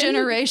young generation.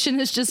 generation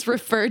is just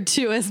referred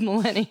to as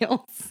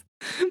millennials.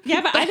 Yeah,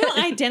 but I don't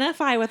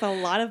identify with a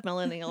lot of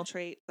millennial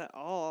traits at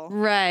all.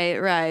 Right.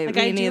 Like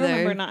Me I do neither.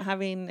 remember not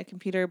having a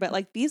computer, but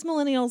like these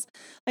millennials,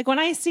 like when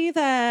I see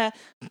the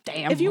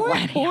Damn. if you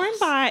weren't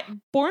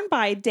millennials. born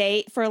by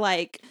date for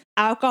like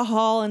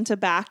alcohol and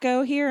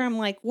tobacco here, I'm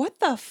like, what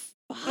the fuck?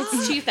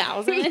 It's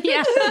 2000.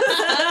 Yeah. 2001.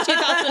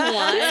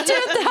 It's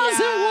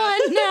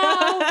 2001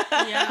 now.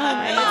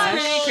 Yeah.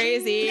 It's pretty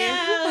crazy.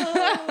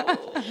 No.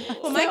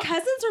 Well, my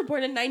cousins were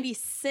born in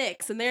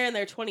 96 and they're in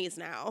their 20s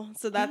now.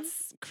 So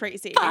that's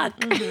crazy. Fuck.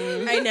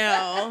 I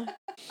know.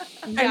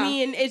 I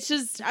mean, it's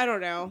just, I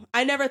don't know.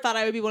 I never thought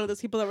I would be one of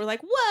those people that were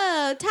like,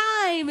 whoa,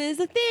 time is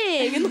a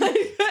thing. And like,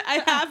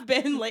 I have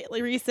been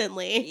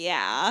recently.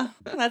 Yeah,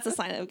 that's a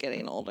sign of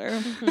getting older.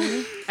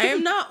 I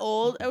am not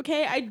old,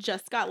 okay? I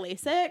just got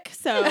LASIK.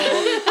 So That's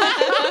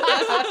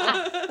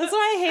what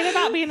I hate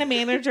about being a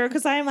manager,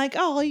 because I'm like,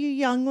 oh, all you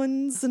young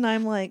ones, and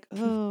I'm like,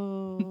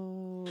 oh.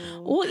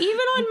 Well, even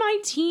on my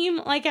team,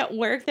 like at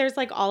work, there's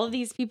like all of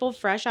these people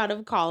fresh out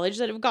of college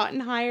that have gotten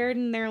hired,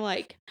 and they're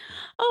like,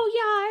 oh,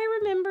 yeah, I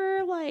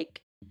remember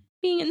like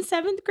being in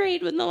 7th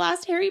grade when the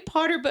last Harry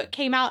Potter book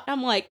came out.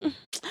 I'm like,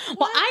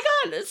 well,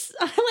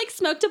 I like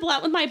smoked a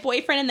blunt with my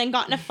boyfriend and then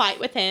got in a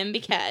fight with him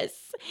because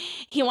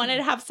he wanted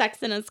to have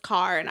sex in his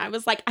car. And I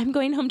was like, I'm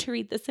going home to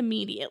read this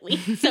immediately.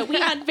 So we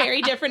had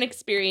very different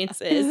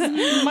experiences.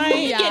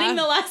 Getting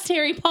the last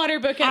Harry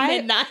Potter book at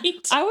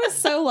midnight. I was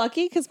so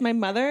lucky because my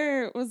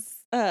mother was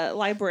a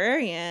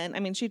librarian. I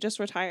mean, she just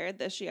retired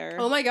this year.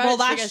 Oh my gosh, Well, she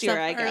got last year,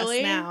 stuff I guess,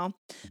 early? now.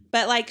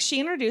 But like,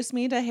 she introduced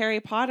me to Harry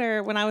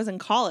Potter when I was in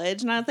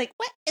college, and I was like,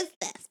 what is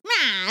this?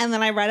 And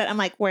then I read it. I'm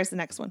like, where's the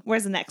next one?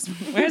 Where's the next one?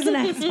 Where's the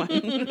next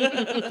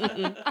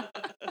one?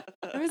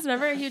 I was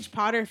never a huge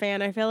Potter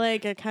fan. I feel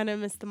like I kind of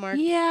missed the mark.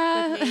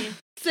 Yeah. with me.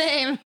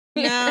 Same.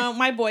 No,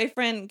 my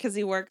boyfriend, because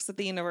he works at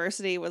the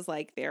university, was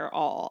like, they're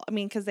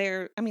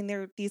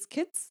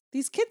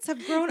these kids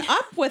have grown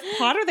up with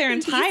Potter their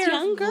These entire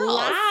young girls.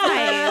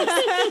 lives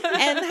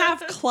and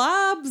have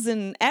clubs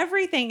and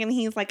everything. And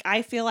he's like,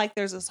 I feel like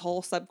there's this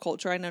whole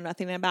subculture I know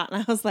nothing about.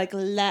 And I was like,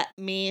 let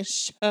me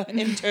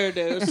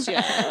introduce you.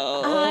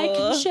 I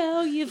can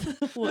show you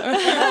the world.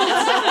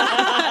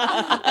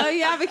 Oh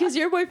yeah, because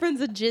your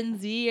boyfriend's a Gen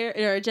Z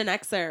or a Gen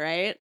Xer,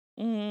 right?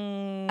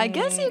 I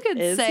guess you could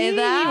Is say he?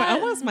 that.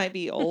 He almost might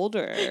be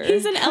older.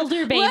 He's an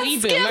elder baby Let's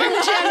boomer. give him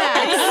Gen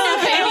X.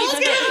 Let's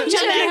give him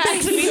Gen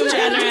X to be Just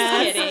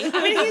generous. kidding.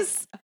 I mean,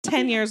 he's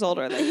 10 years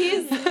older than me.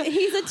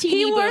 He's a teeny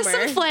He wore boomer.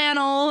 some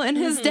flannel in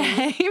his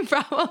day,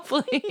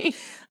 probably.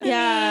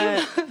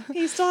 Yeah.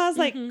 He still has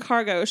like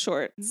cargo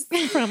shorts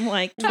from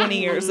like 20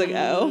 years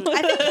ago.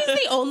 I think he's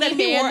the only That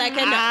he man wore that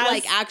can as-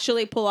 like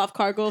actually pull off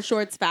cargo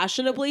shorts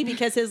fashionably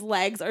because his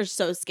legs are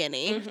so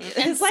skinny.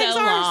 His legs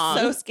are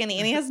so skinny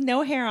and he has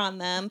no hair on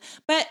them.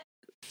 But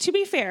to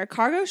be fair,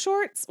 cargo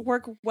shorts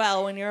work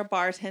well when you're a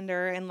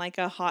bartender in like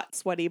a hot,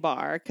 sweaty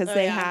bar because Oh,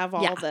 they yeah. have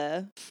all Yeah.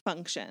 the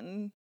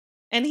function.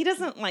 And he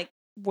doesn't like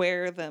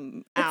wear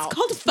them out. It's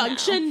called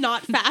function,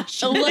 not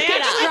fashion. Look They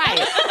it actually- up.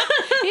 Right.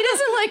 He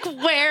doesn't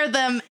like wear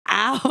them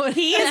out.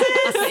 He is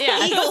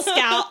Yeah. Eagle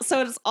Scout,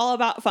 so it's all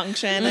about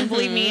function. And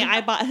believe me,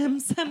 I bought him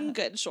some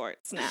good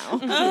shorts now.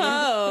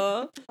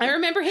 Oh. I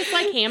remember his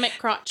like hammock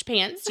crotch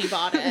pants you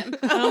bought him.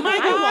 Oh my I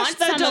gosh, want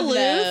the some of Duluth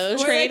those.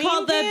 Were they trading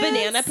called the pants?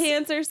 banana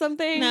pants or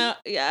something? No,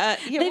 yeah.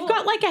 They've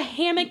got like a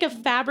hammock of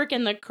fabric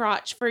in the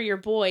crotch for your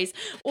boys,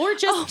 or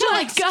just to my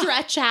like God.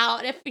 stretch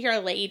out if you're a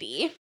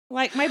lady.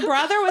 Like my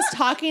brother was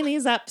talking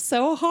these up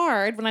so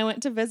hard when I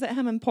went to visit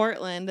him in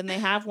Portland, and they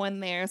have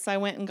one there, so I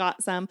went and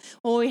got some.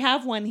 Well, we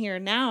have one here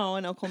now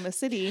in Oklahoma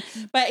City,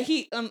 but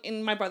he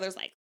and my brother's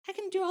like, I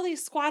can do all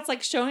these squats,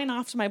 like showing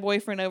off to my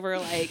boyfriend over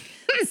like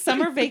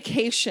summer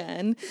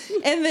vacation,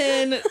 and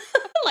then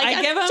Like I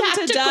a give him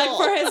to Doug tactical.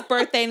 for his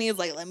birthday, and he's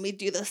like, "Let me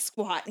do the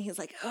squat," and he's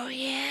like, "Oh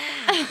yeah,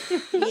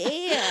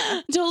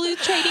 yeah."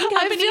 Duluth Trading I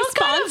Company feel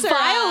kind of sponsor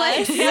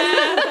violent. us.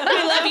 Yeah,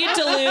 we love you,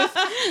 Duluth.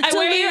 I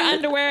wear your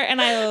underwear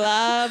and I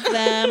love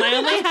them. I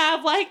only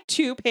have like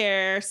 2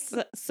 pairs,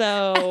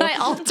 so I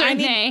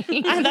alternate.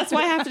 and that's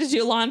why I have to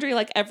do laundry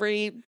like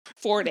every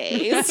 4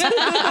 days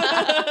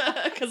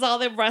because all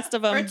the rest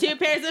of them. Or 2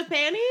 pairs of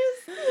panties?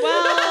 Well,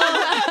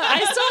 I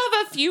still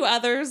have a few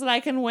others that I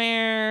can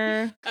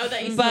wear. Oh,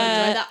 that you But-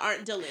 enjoy that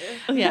aren't Duluth.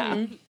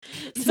 Yeah.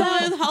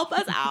 Duluth, help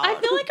us out. I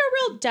feel like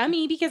a real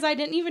dummy because I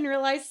didn't even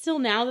realize till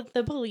now that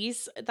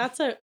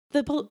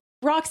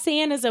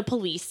Roxanne is a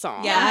police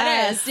song.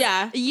 Yeah, it is.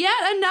 Yeah.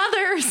 Yet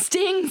another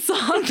Sting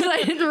song that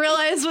I didn't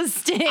realize was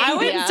Sting. I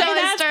would until say I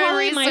that's started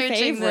probably my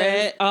researching favorite,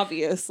 this.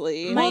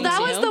 obviously. Well, Mine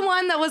that was too. the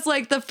one that was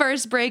like the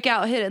first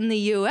breakout hit in the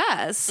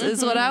U.S.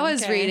 is what I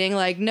was okay. reading.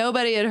 Like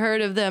nobody had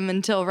heard of them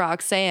until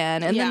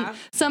Roxanne, and Yeah. then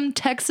some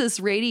Texas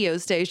radio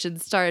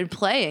stations started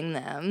playing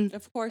them,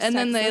 Of course. and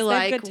then they Texas, have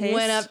like good taste.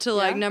 went up to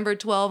like Yeah. number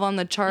 12 on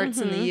the charts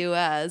in the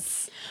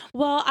U.S.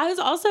 Well, I was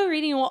also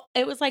reading. Well,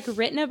 it was like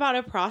written about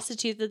a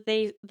prostitute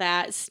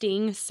that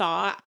Sting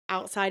saw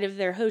outside of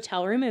their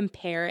hotel room in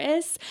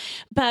Paris.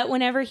 But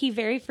whenever he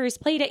very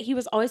first played it, he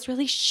was always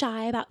really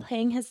shy about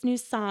playing his new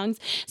songs.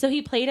 So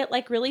he played it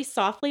like really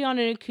softly on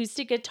an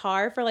acoustic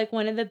guitar for like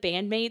one of the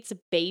bandmates'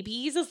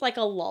 babies as like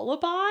a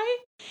lullaby,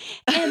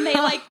 and they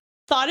like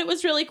thought it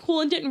was really cool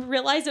and didn't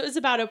realize it was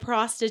about a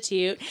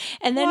prostitute.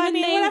 And then Well, I when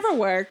mean, they whatever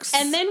works.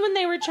 And then when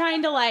they were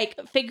trying to like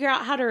figure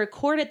out how to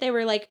record it, they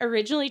were like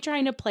originally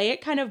trying to play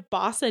it kind of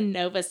bossa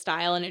nova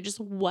style, and it just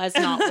was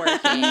not working.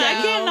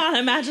 I cannot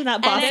imagine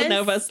that And bossa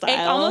nova style. It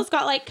almost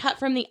got like cut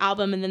from the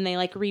album, and then they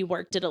like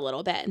reworked it a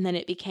little bit, and then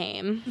it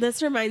became.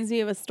 This reminds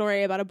me of a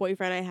story about a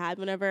boyfriend I had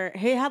whenever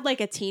he had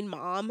like a teen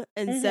mom.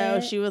 And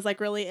so she was like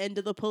really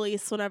into the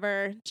police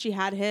whenever she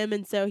had him.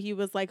 And so he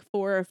was like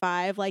 4 or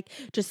 5, like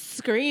just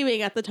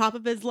screaming at the top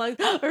of his lungs,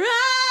 Roxanne!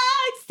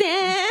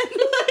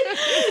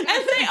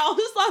 And they all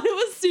just thought it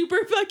was super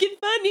fucking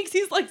funny because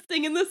he's like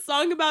singing this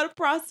song about a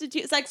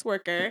prostitute, sex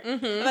worker,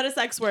 about a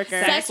sex worker.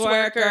 Sex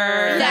worker.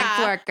 Sex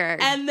Yeah. worker.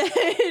 And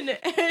then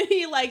and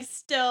he like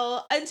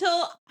still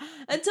until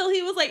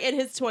he was like in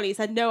his 20s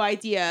had no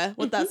idea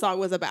what that song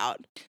was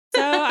about.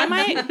 So I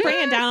might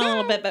bring it down a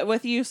little bit, but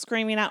with you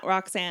screaming out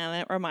Roxanne,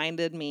 it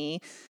reminded me,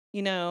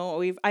 you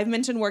know, I've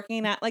mentioned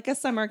working at like a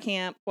summer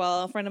camp.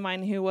 Well, a friend of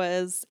mine who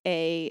was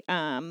a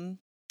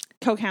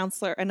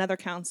co-counselor, another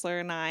counselor,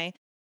 and I,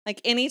 like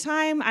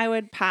anytime I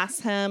would pass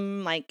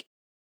him like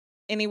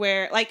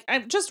anywhere, like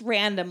just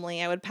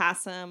randomly, I would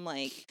pass him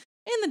like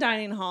in the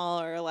dining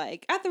hall or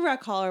like at the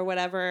rec hall or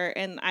whatever,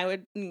 and I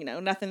would, you know,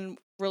 nothing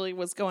really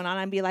was going on.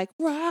 I'd be like,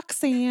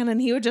 Roxanne,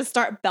 and he would just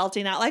start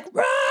belting out like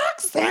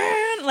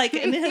Roxanne, like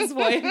in his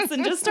voice,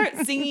 and just start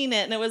singing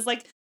it, and it was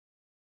like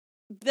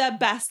the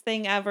best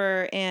thing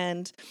ever.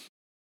 And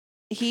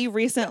he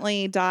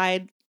recently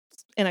died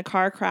in a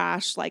car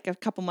crash like a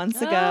couple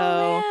months ago.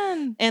 Oh,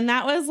 man. And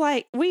that was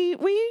like we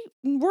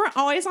weren't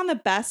always on the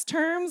best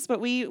terms, but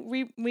we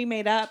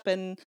made up,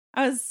 and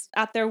I was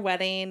at their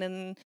wedding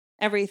and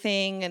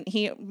everything, and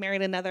he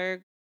married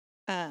another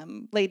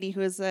lady who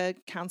is a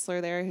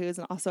counselor there who is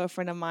also a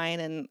friend of mine,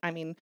 and I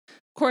mean, of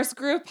course,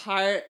 grew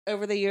apart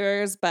over the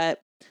years, but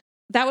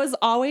that was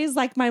always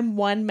like my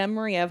one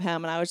memory of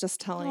him. And I was just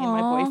telling my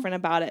Aw. boyfriend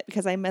about it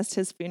because I missed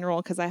his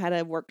funeral because I had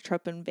a work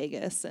trip in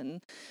Vegas. And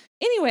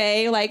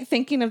anyway, like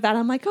thinking of that,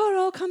 I'm like, oh, it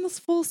all comes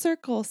full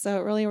circle. So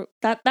it really,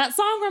 that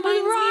song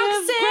reminds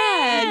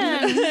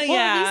Roxanne! me of Greg. Well,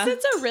 Yeah. at least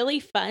it's a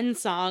really fun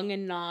song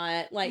and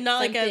not like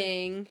Not like a-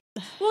 something.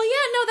 Well,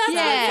 yeah, no, that's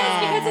what it is,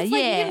 because it's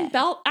like Yeah. he can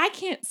belt. I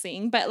can't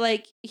sing, but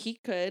like he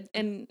could,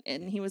 and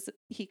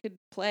he could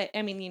play.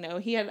 I mean, you know,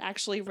 he had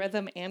actually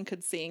rhythm and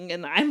could sing,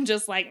 and I'm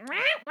just like,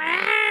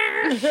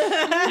 and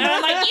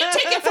I'm like, you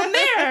take it from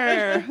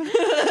there.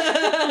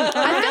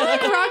 I feel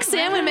like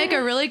Roxanne would make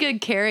a really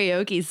good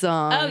karaoke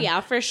song. Oh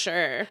yeah, for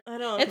sure. I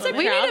don't It's a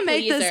We crowd need to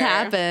make this pleaser.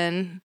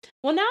 happen.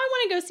 Well, now I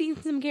want to go see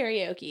some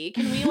karaoke.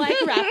 Can we like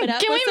wrap it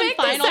up Can with we some make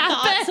this final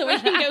thoughts happen? so we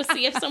can go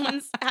see if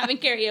someone's having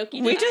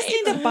karaoke? We just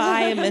need tonight? to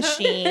buy a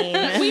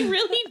machine. We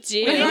really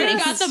do. We already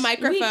got the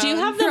microphone. We do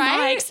have the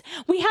Right? mics.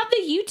 We have the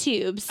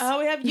YouTubes. Oh,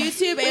 we have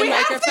YouTube and We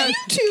have the microphone.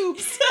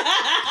 YouTubes. All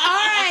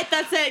right, the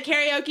That's it.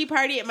 Karaoke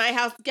party at my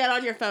house. Get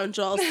on your phone,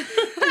 Jules.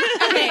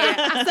 Okay,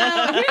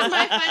 so here's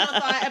my final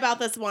thought about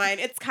this wine.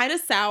 It's kind of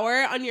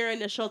sour on your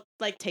initial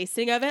like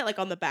tasting of it, like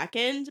on the back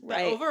end. But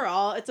Right.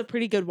 overall, it's a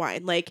pretty good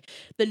wine. Like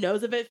the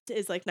nose of it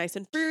is like nice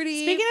and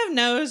fruity. Speaking of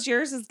nose,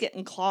 yours is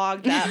getting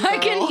clogged up. I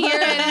can girl. hear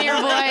it in your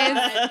voice.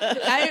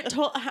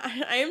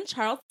 I am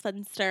Charles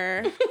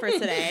Fenster for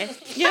today.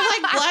 You have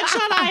like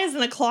bloodshot eyes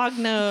and a clogged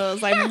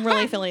nose. I'm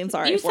really feeling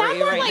sorry You for sound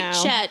you more right like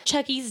now.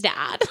 Chucky's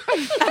dad.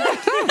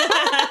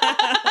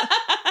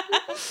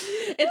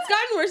 It's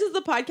gotten worse as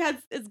the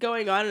podcast is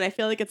going on, and I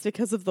feel like it's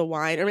because of the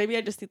wine, or maybe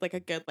I just need like a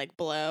good like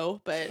blow.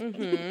 But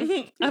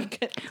I'm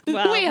good.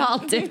 Well, We all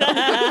do.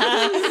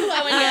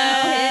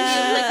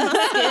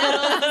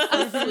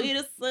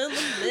 sweetest in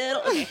the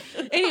middle. Okay.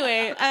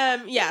 Anyway,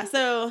 yeah.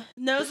 So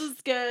nose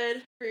is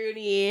good,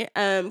 fruity,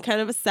 kind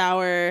of a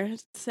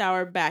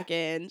sour back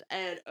end,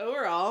 and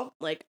overall,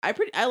 like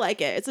I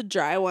like it. It's a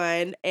dry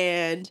wine,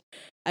 and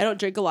I don't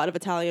drink a lot of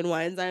Italian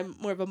wines. I'm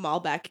more of a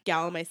Malbec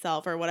gal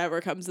myself, or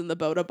whatever comes in the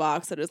Boda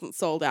box that isn't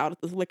sold out at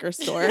the liquor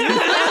store.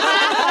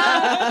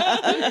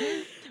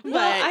 Well,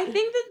 I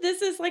think that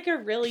this is like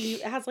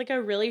has like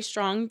a really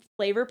strong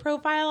flavor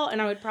profile,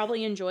 and I would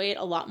probably enjoy it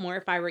a lot more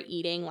if I were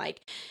eating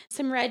like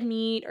some red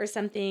meat or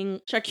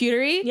something.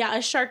 Charcuterie. Yeah, a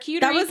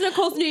charcuterie. That was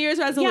Nicole's New Year's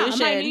resolution.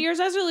 Yeah, my New Year's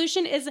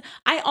resolution is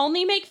I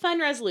only make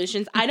fun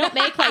resolutions. I don't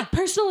make like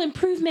personal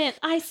improvement.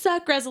 I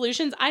suck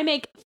resolutions. I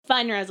make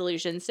fun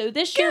resolutions. So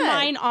this year Good.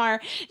 mine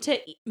are to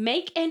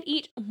make and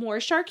eat more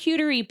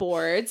charcuterie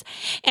boards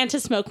and to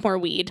smoke more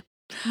weed.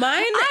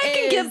 Mine I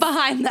can is- get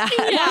behind that.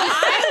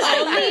 I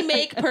only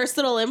make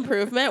personal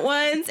improvement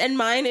ones, and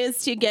mine is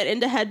to get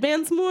into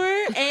headbands more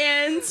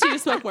and to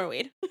smoke more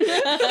weed.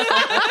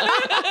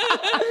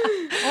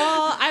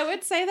 Well, I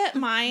would say that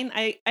mine,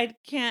 I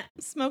can't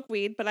smoke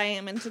weed, but I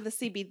am into the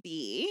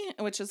CBD,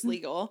 which is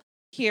legal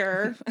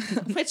here,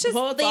 which is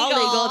Well, it's all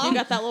legal if you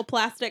got that little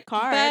plastic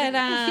card. But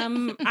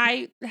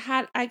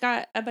I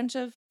got a bunch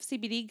of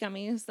CBD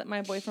gummies that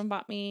my boyfriend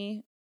bought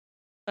me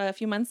a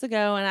few months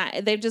ago,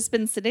 and they've just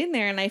been sitting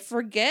there, and I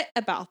forget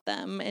about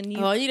them. And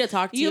I need to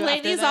talk to you. you after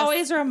ladies this.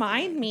 always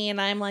remind me,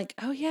 and I'm like,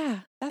 oh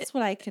yeah, that's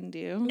what I can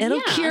do. It'll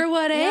Yeah. cure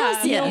what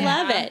ails you. You'll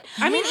love it.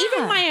 I mean, Yeah.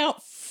 even my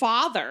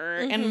father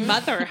and Mhm.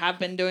 mother have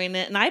been doing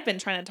it, and I've been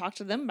trying to talk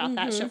to them about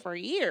that Mhm. shit for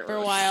years. For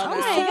a while Oh now.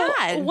 my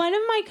God. One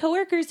of my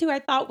coworkers who I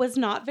thought was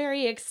not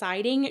very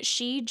exciting,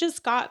 she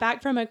just got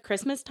back from a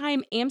Christmas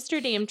time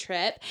Amsterdam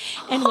trip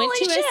and went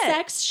Holy to shit. a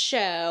sex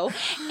show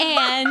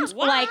and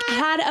like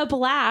had a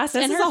blast.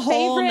 This and is her a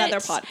whole favorite, nother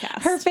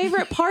podcast. Her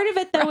favorite part of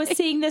it though was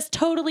seeing this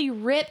totally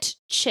ripped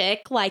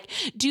chick like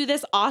do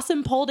this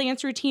awesome pole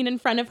dance routine in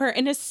front of her.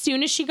 And as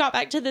soon as she got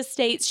back to the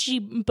States, she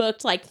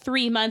booked like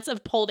 3 months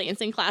of pole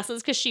dancing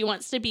classes because she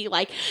wants to be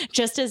like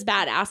just as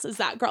badass as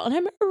that girl. And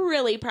I'm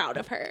really proud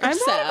of her. I'm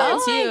proud of her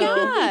Oh my too.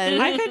 God.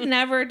 I could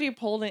never do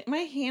pole dance. My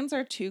hands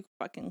are too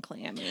fucking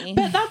clammy.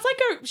 But that's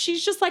like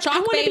she's just like, I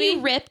Chalk want to be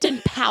baby. ripped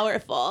and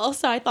powerful.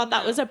 So I thought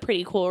that was a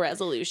pretty cool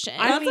resolution.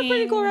 That's a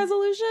pretty cool mean-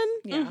 resolution.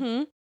 yeah.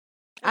 Mhm.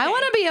 I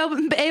want to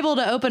be able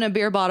to open a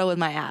beer bottle with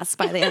my ass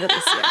by the end of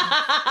this year.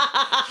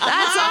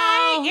 That's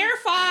all. Air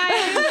five.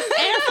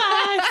 Air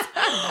five.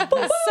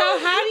 So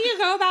how do you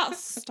go about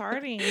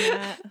starting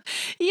that?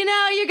 You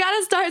know, you got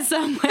to start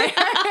somewhere.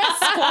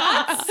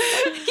 Squats.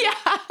 Yeah.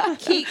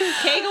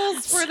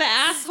 Kegels for the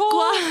asshole.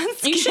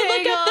 Squats, You should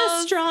look at the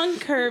kegels. Strong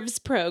Curves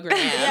program.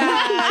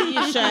 Yeah,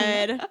 you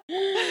should.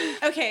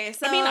 Okay,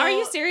 so I mean, are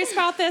you serious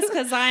about this?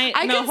 Because I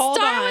no, can hold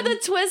start on. with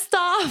a twist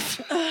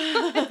off.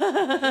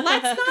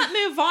 Let's not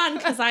move on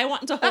because I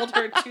want to hold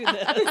her to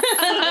this.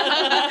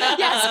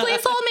 Yes,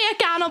 please hold me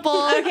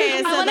accountable.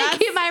 Okay, so I want to that's-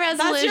 keep my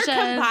That's your resolution.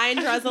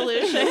 combined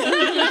resolution.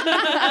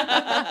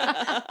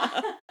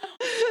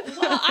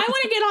 Well, I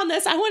want to get on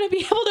this. I want to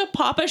be able to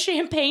pop a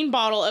champagne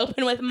bottle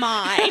open with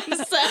mine.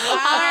 So, All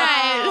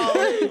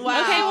right.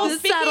 Wow. Okay, well, This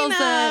speaking settles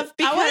of,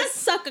 it. I want to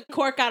suck a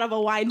cork out of a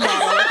wine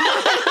bottle.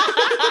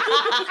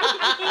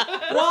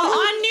 well,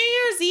 on New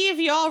Year's Eve,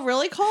 y'all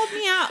really called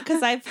me out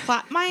because I've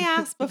clapped my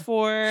ass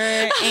before,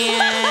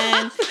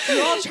 and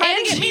you all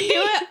tried to get me to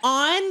do it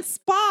on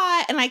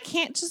spot, and I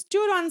can't just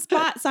do it on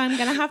spot, so I'm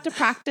gonna have to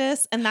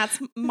practice, and that's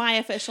my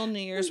official New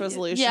Year's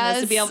resolution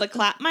is to be Yes. able to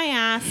clap my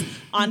ass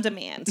on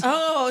demand.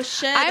 Oh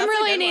shit! I'm that's a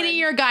really good needing one.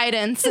 your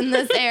guidance in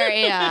this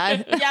area. Yeah,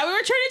 we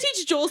were trying to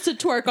teach Jules to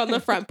twerk on the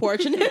front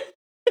porch, and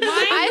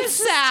I'm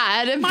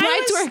sad. mine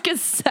My was- twerk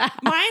is sad.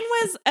 Mine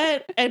was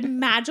a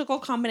magical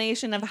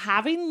combination of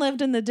having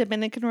lived in the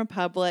Dominican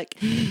Republic,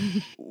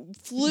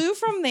 flew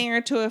from there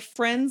to a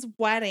friend's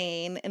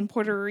wedding in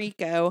Puerto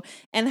Rico,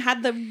 and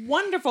had the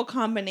wonderful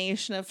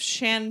combination of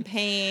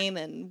champagne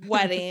and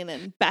wedding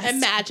and best And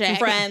magic.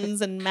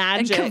 friends and And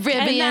magic.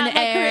 Caribbean that, like,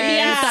 air.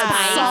 Caribbean That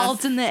spice.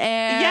 salt in the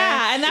air.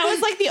 Yeah, and that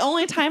was like the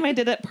only time I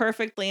did it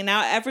perfectly.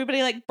 Now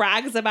everybody like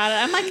brags about it.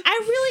 I'm like, I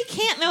really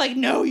can't. And they're like,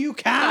 no, you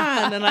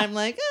can. And I'm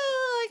like,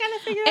 oh, I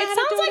gotta figure out. it how to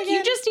sounds do like you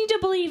again. just need to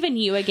believe in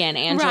you again,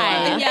 Angela.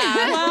 Right. yeah.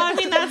 Well, I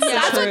mean, that's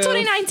That's what true.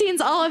 2019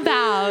 is all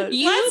about.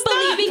 You Let's not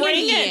believing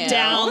bring in it you.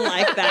 down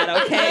like that,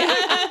 okay?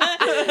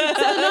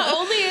 so not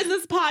only is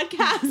this podcast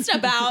just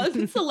about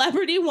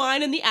celebrity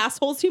wine and the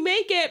assholes who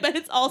make it, but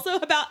it's also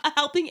about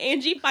helping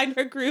Angie find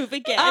her groove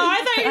again. Oh,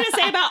 I thought you were going to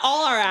say about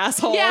all our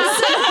assholes. Yeah.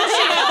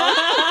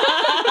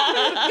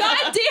 God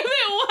damn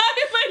it, why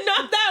am I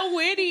not that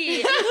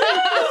witty?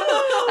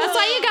 That's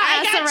why you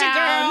got us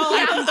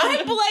around.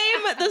 I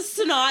blame the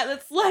snot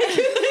that's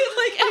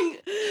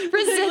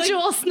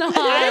Residual snot.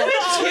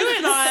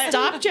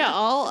 Stopped you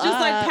all just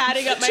like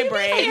patting up my To be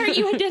brain. fair,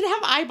 you did have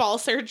eyeball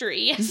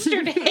surgery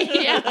yesterday.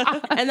 Yeah.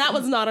 And that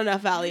was not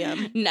enough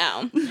Valium.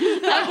 No.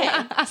 Okay.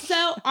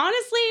 So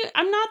honestly,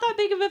 I'm not that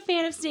big of a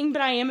fan of Sting,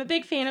 but I am a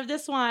big fan of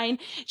this wine.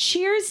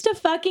 Cheers to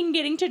fucking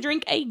getting to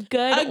drink a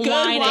good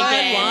wine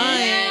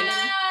again.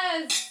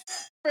 Yes.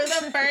 For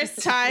the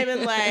first time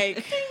in like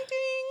A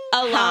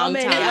how long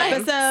many time.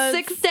 episodes?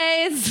 6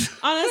 days.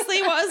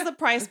 Honestly, what was the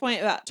price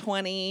point? About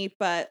 20,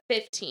 but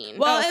 15.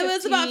 Well, Oh, it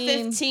was about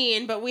 15.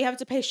 15, but we have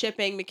to pay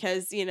shipping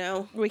because, you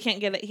know. we can't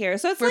get it here.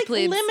 So it's We're like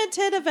plebes.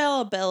 limited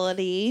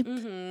availability.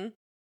 Mm-hmm.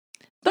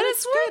 But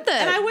it's worth it.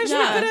 And I wish Yeah.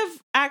 we could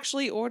have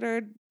actually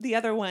ordered the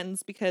other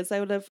ones because I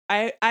would have.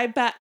 I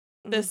bet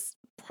this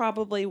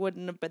probably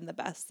wouldn't have been the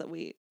best that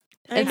we.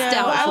 I It's know.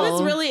 I was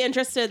doubtful. really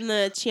interested in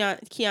the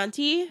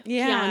Chianti.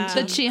 Yeah,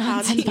 The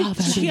Chianti.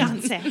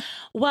 Chianti.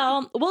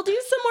 Well, we'll do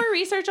some more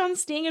research on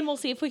Sting, and we'll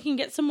see if we can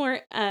get some more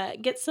of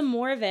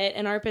it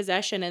in our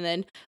possession, and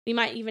then we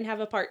might even have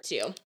a part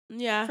 2.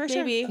 Yeah, For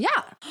sure. maybe.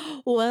 Yeah.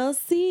 We'll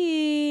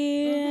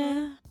see.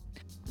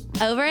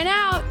 Over and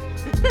out.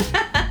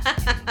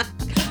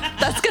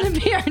 That's going to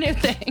be our new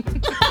thing.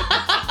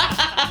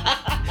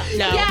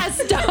 No. Yes,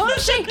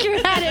 don't shake your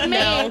head at me.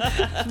 No,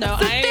 It's a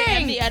I am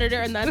thing. the editor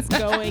and that's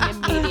going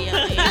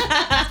immediately.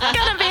 It's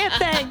gonna be a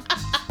thing.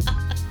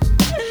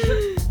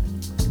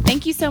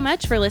 Thank you so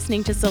much for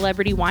listening to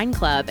Celebrity Wine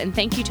Club, and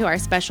thank you to our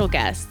special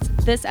guests.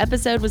 This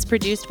episode was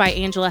produced by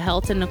Angela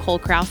Helt and Nicole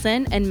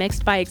Krausen and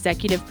mixed by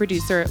executive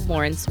producer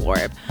Lauren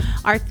Swarb.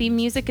 Our theme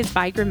music is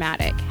by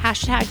Grammatic,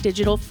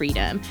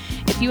 #DigitalFreedom.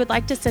 If you would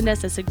like to send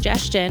us a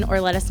suggestion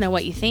or let us know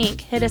what you think,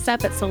 hit us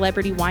up at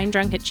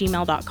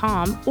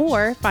celebritywinedrunk@gmail.com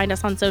or find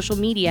us on social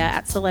media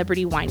at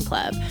Celebrity Wine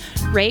Club.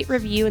 Rate,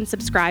 review, and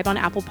subscribe on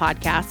Apple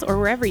Podcasts or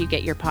wherever you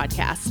get your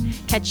podcasts.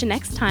 Catch you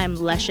next time,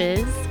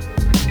 lushes.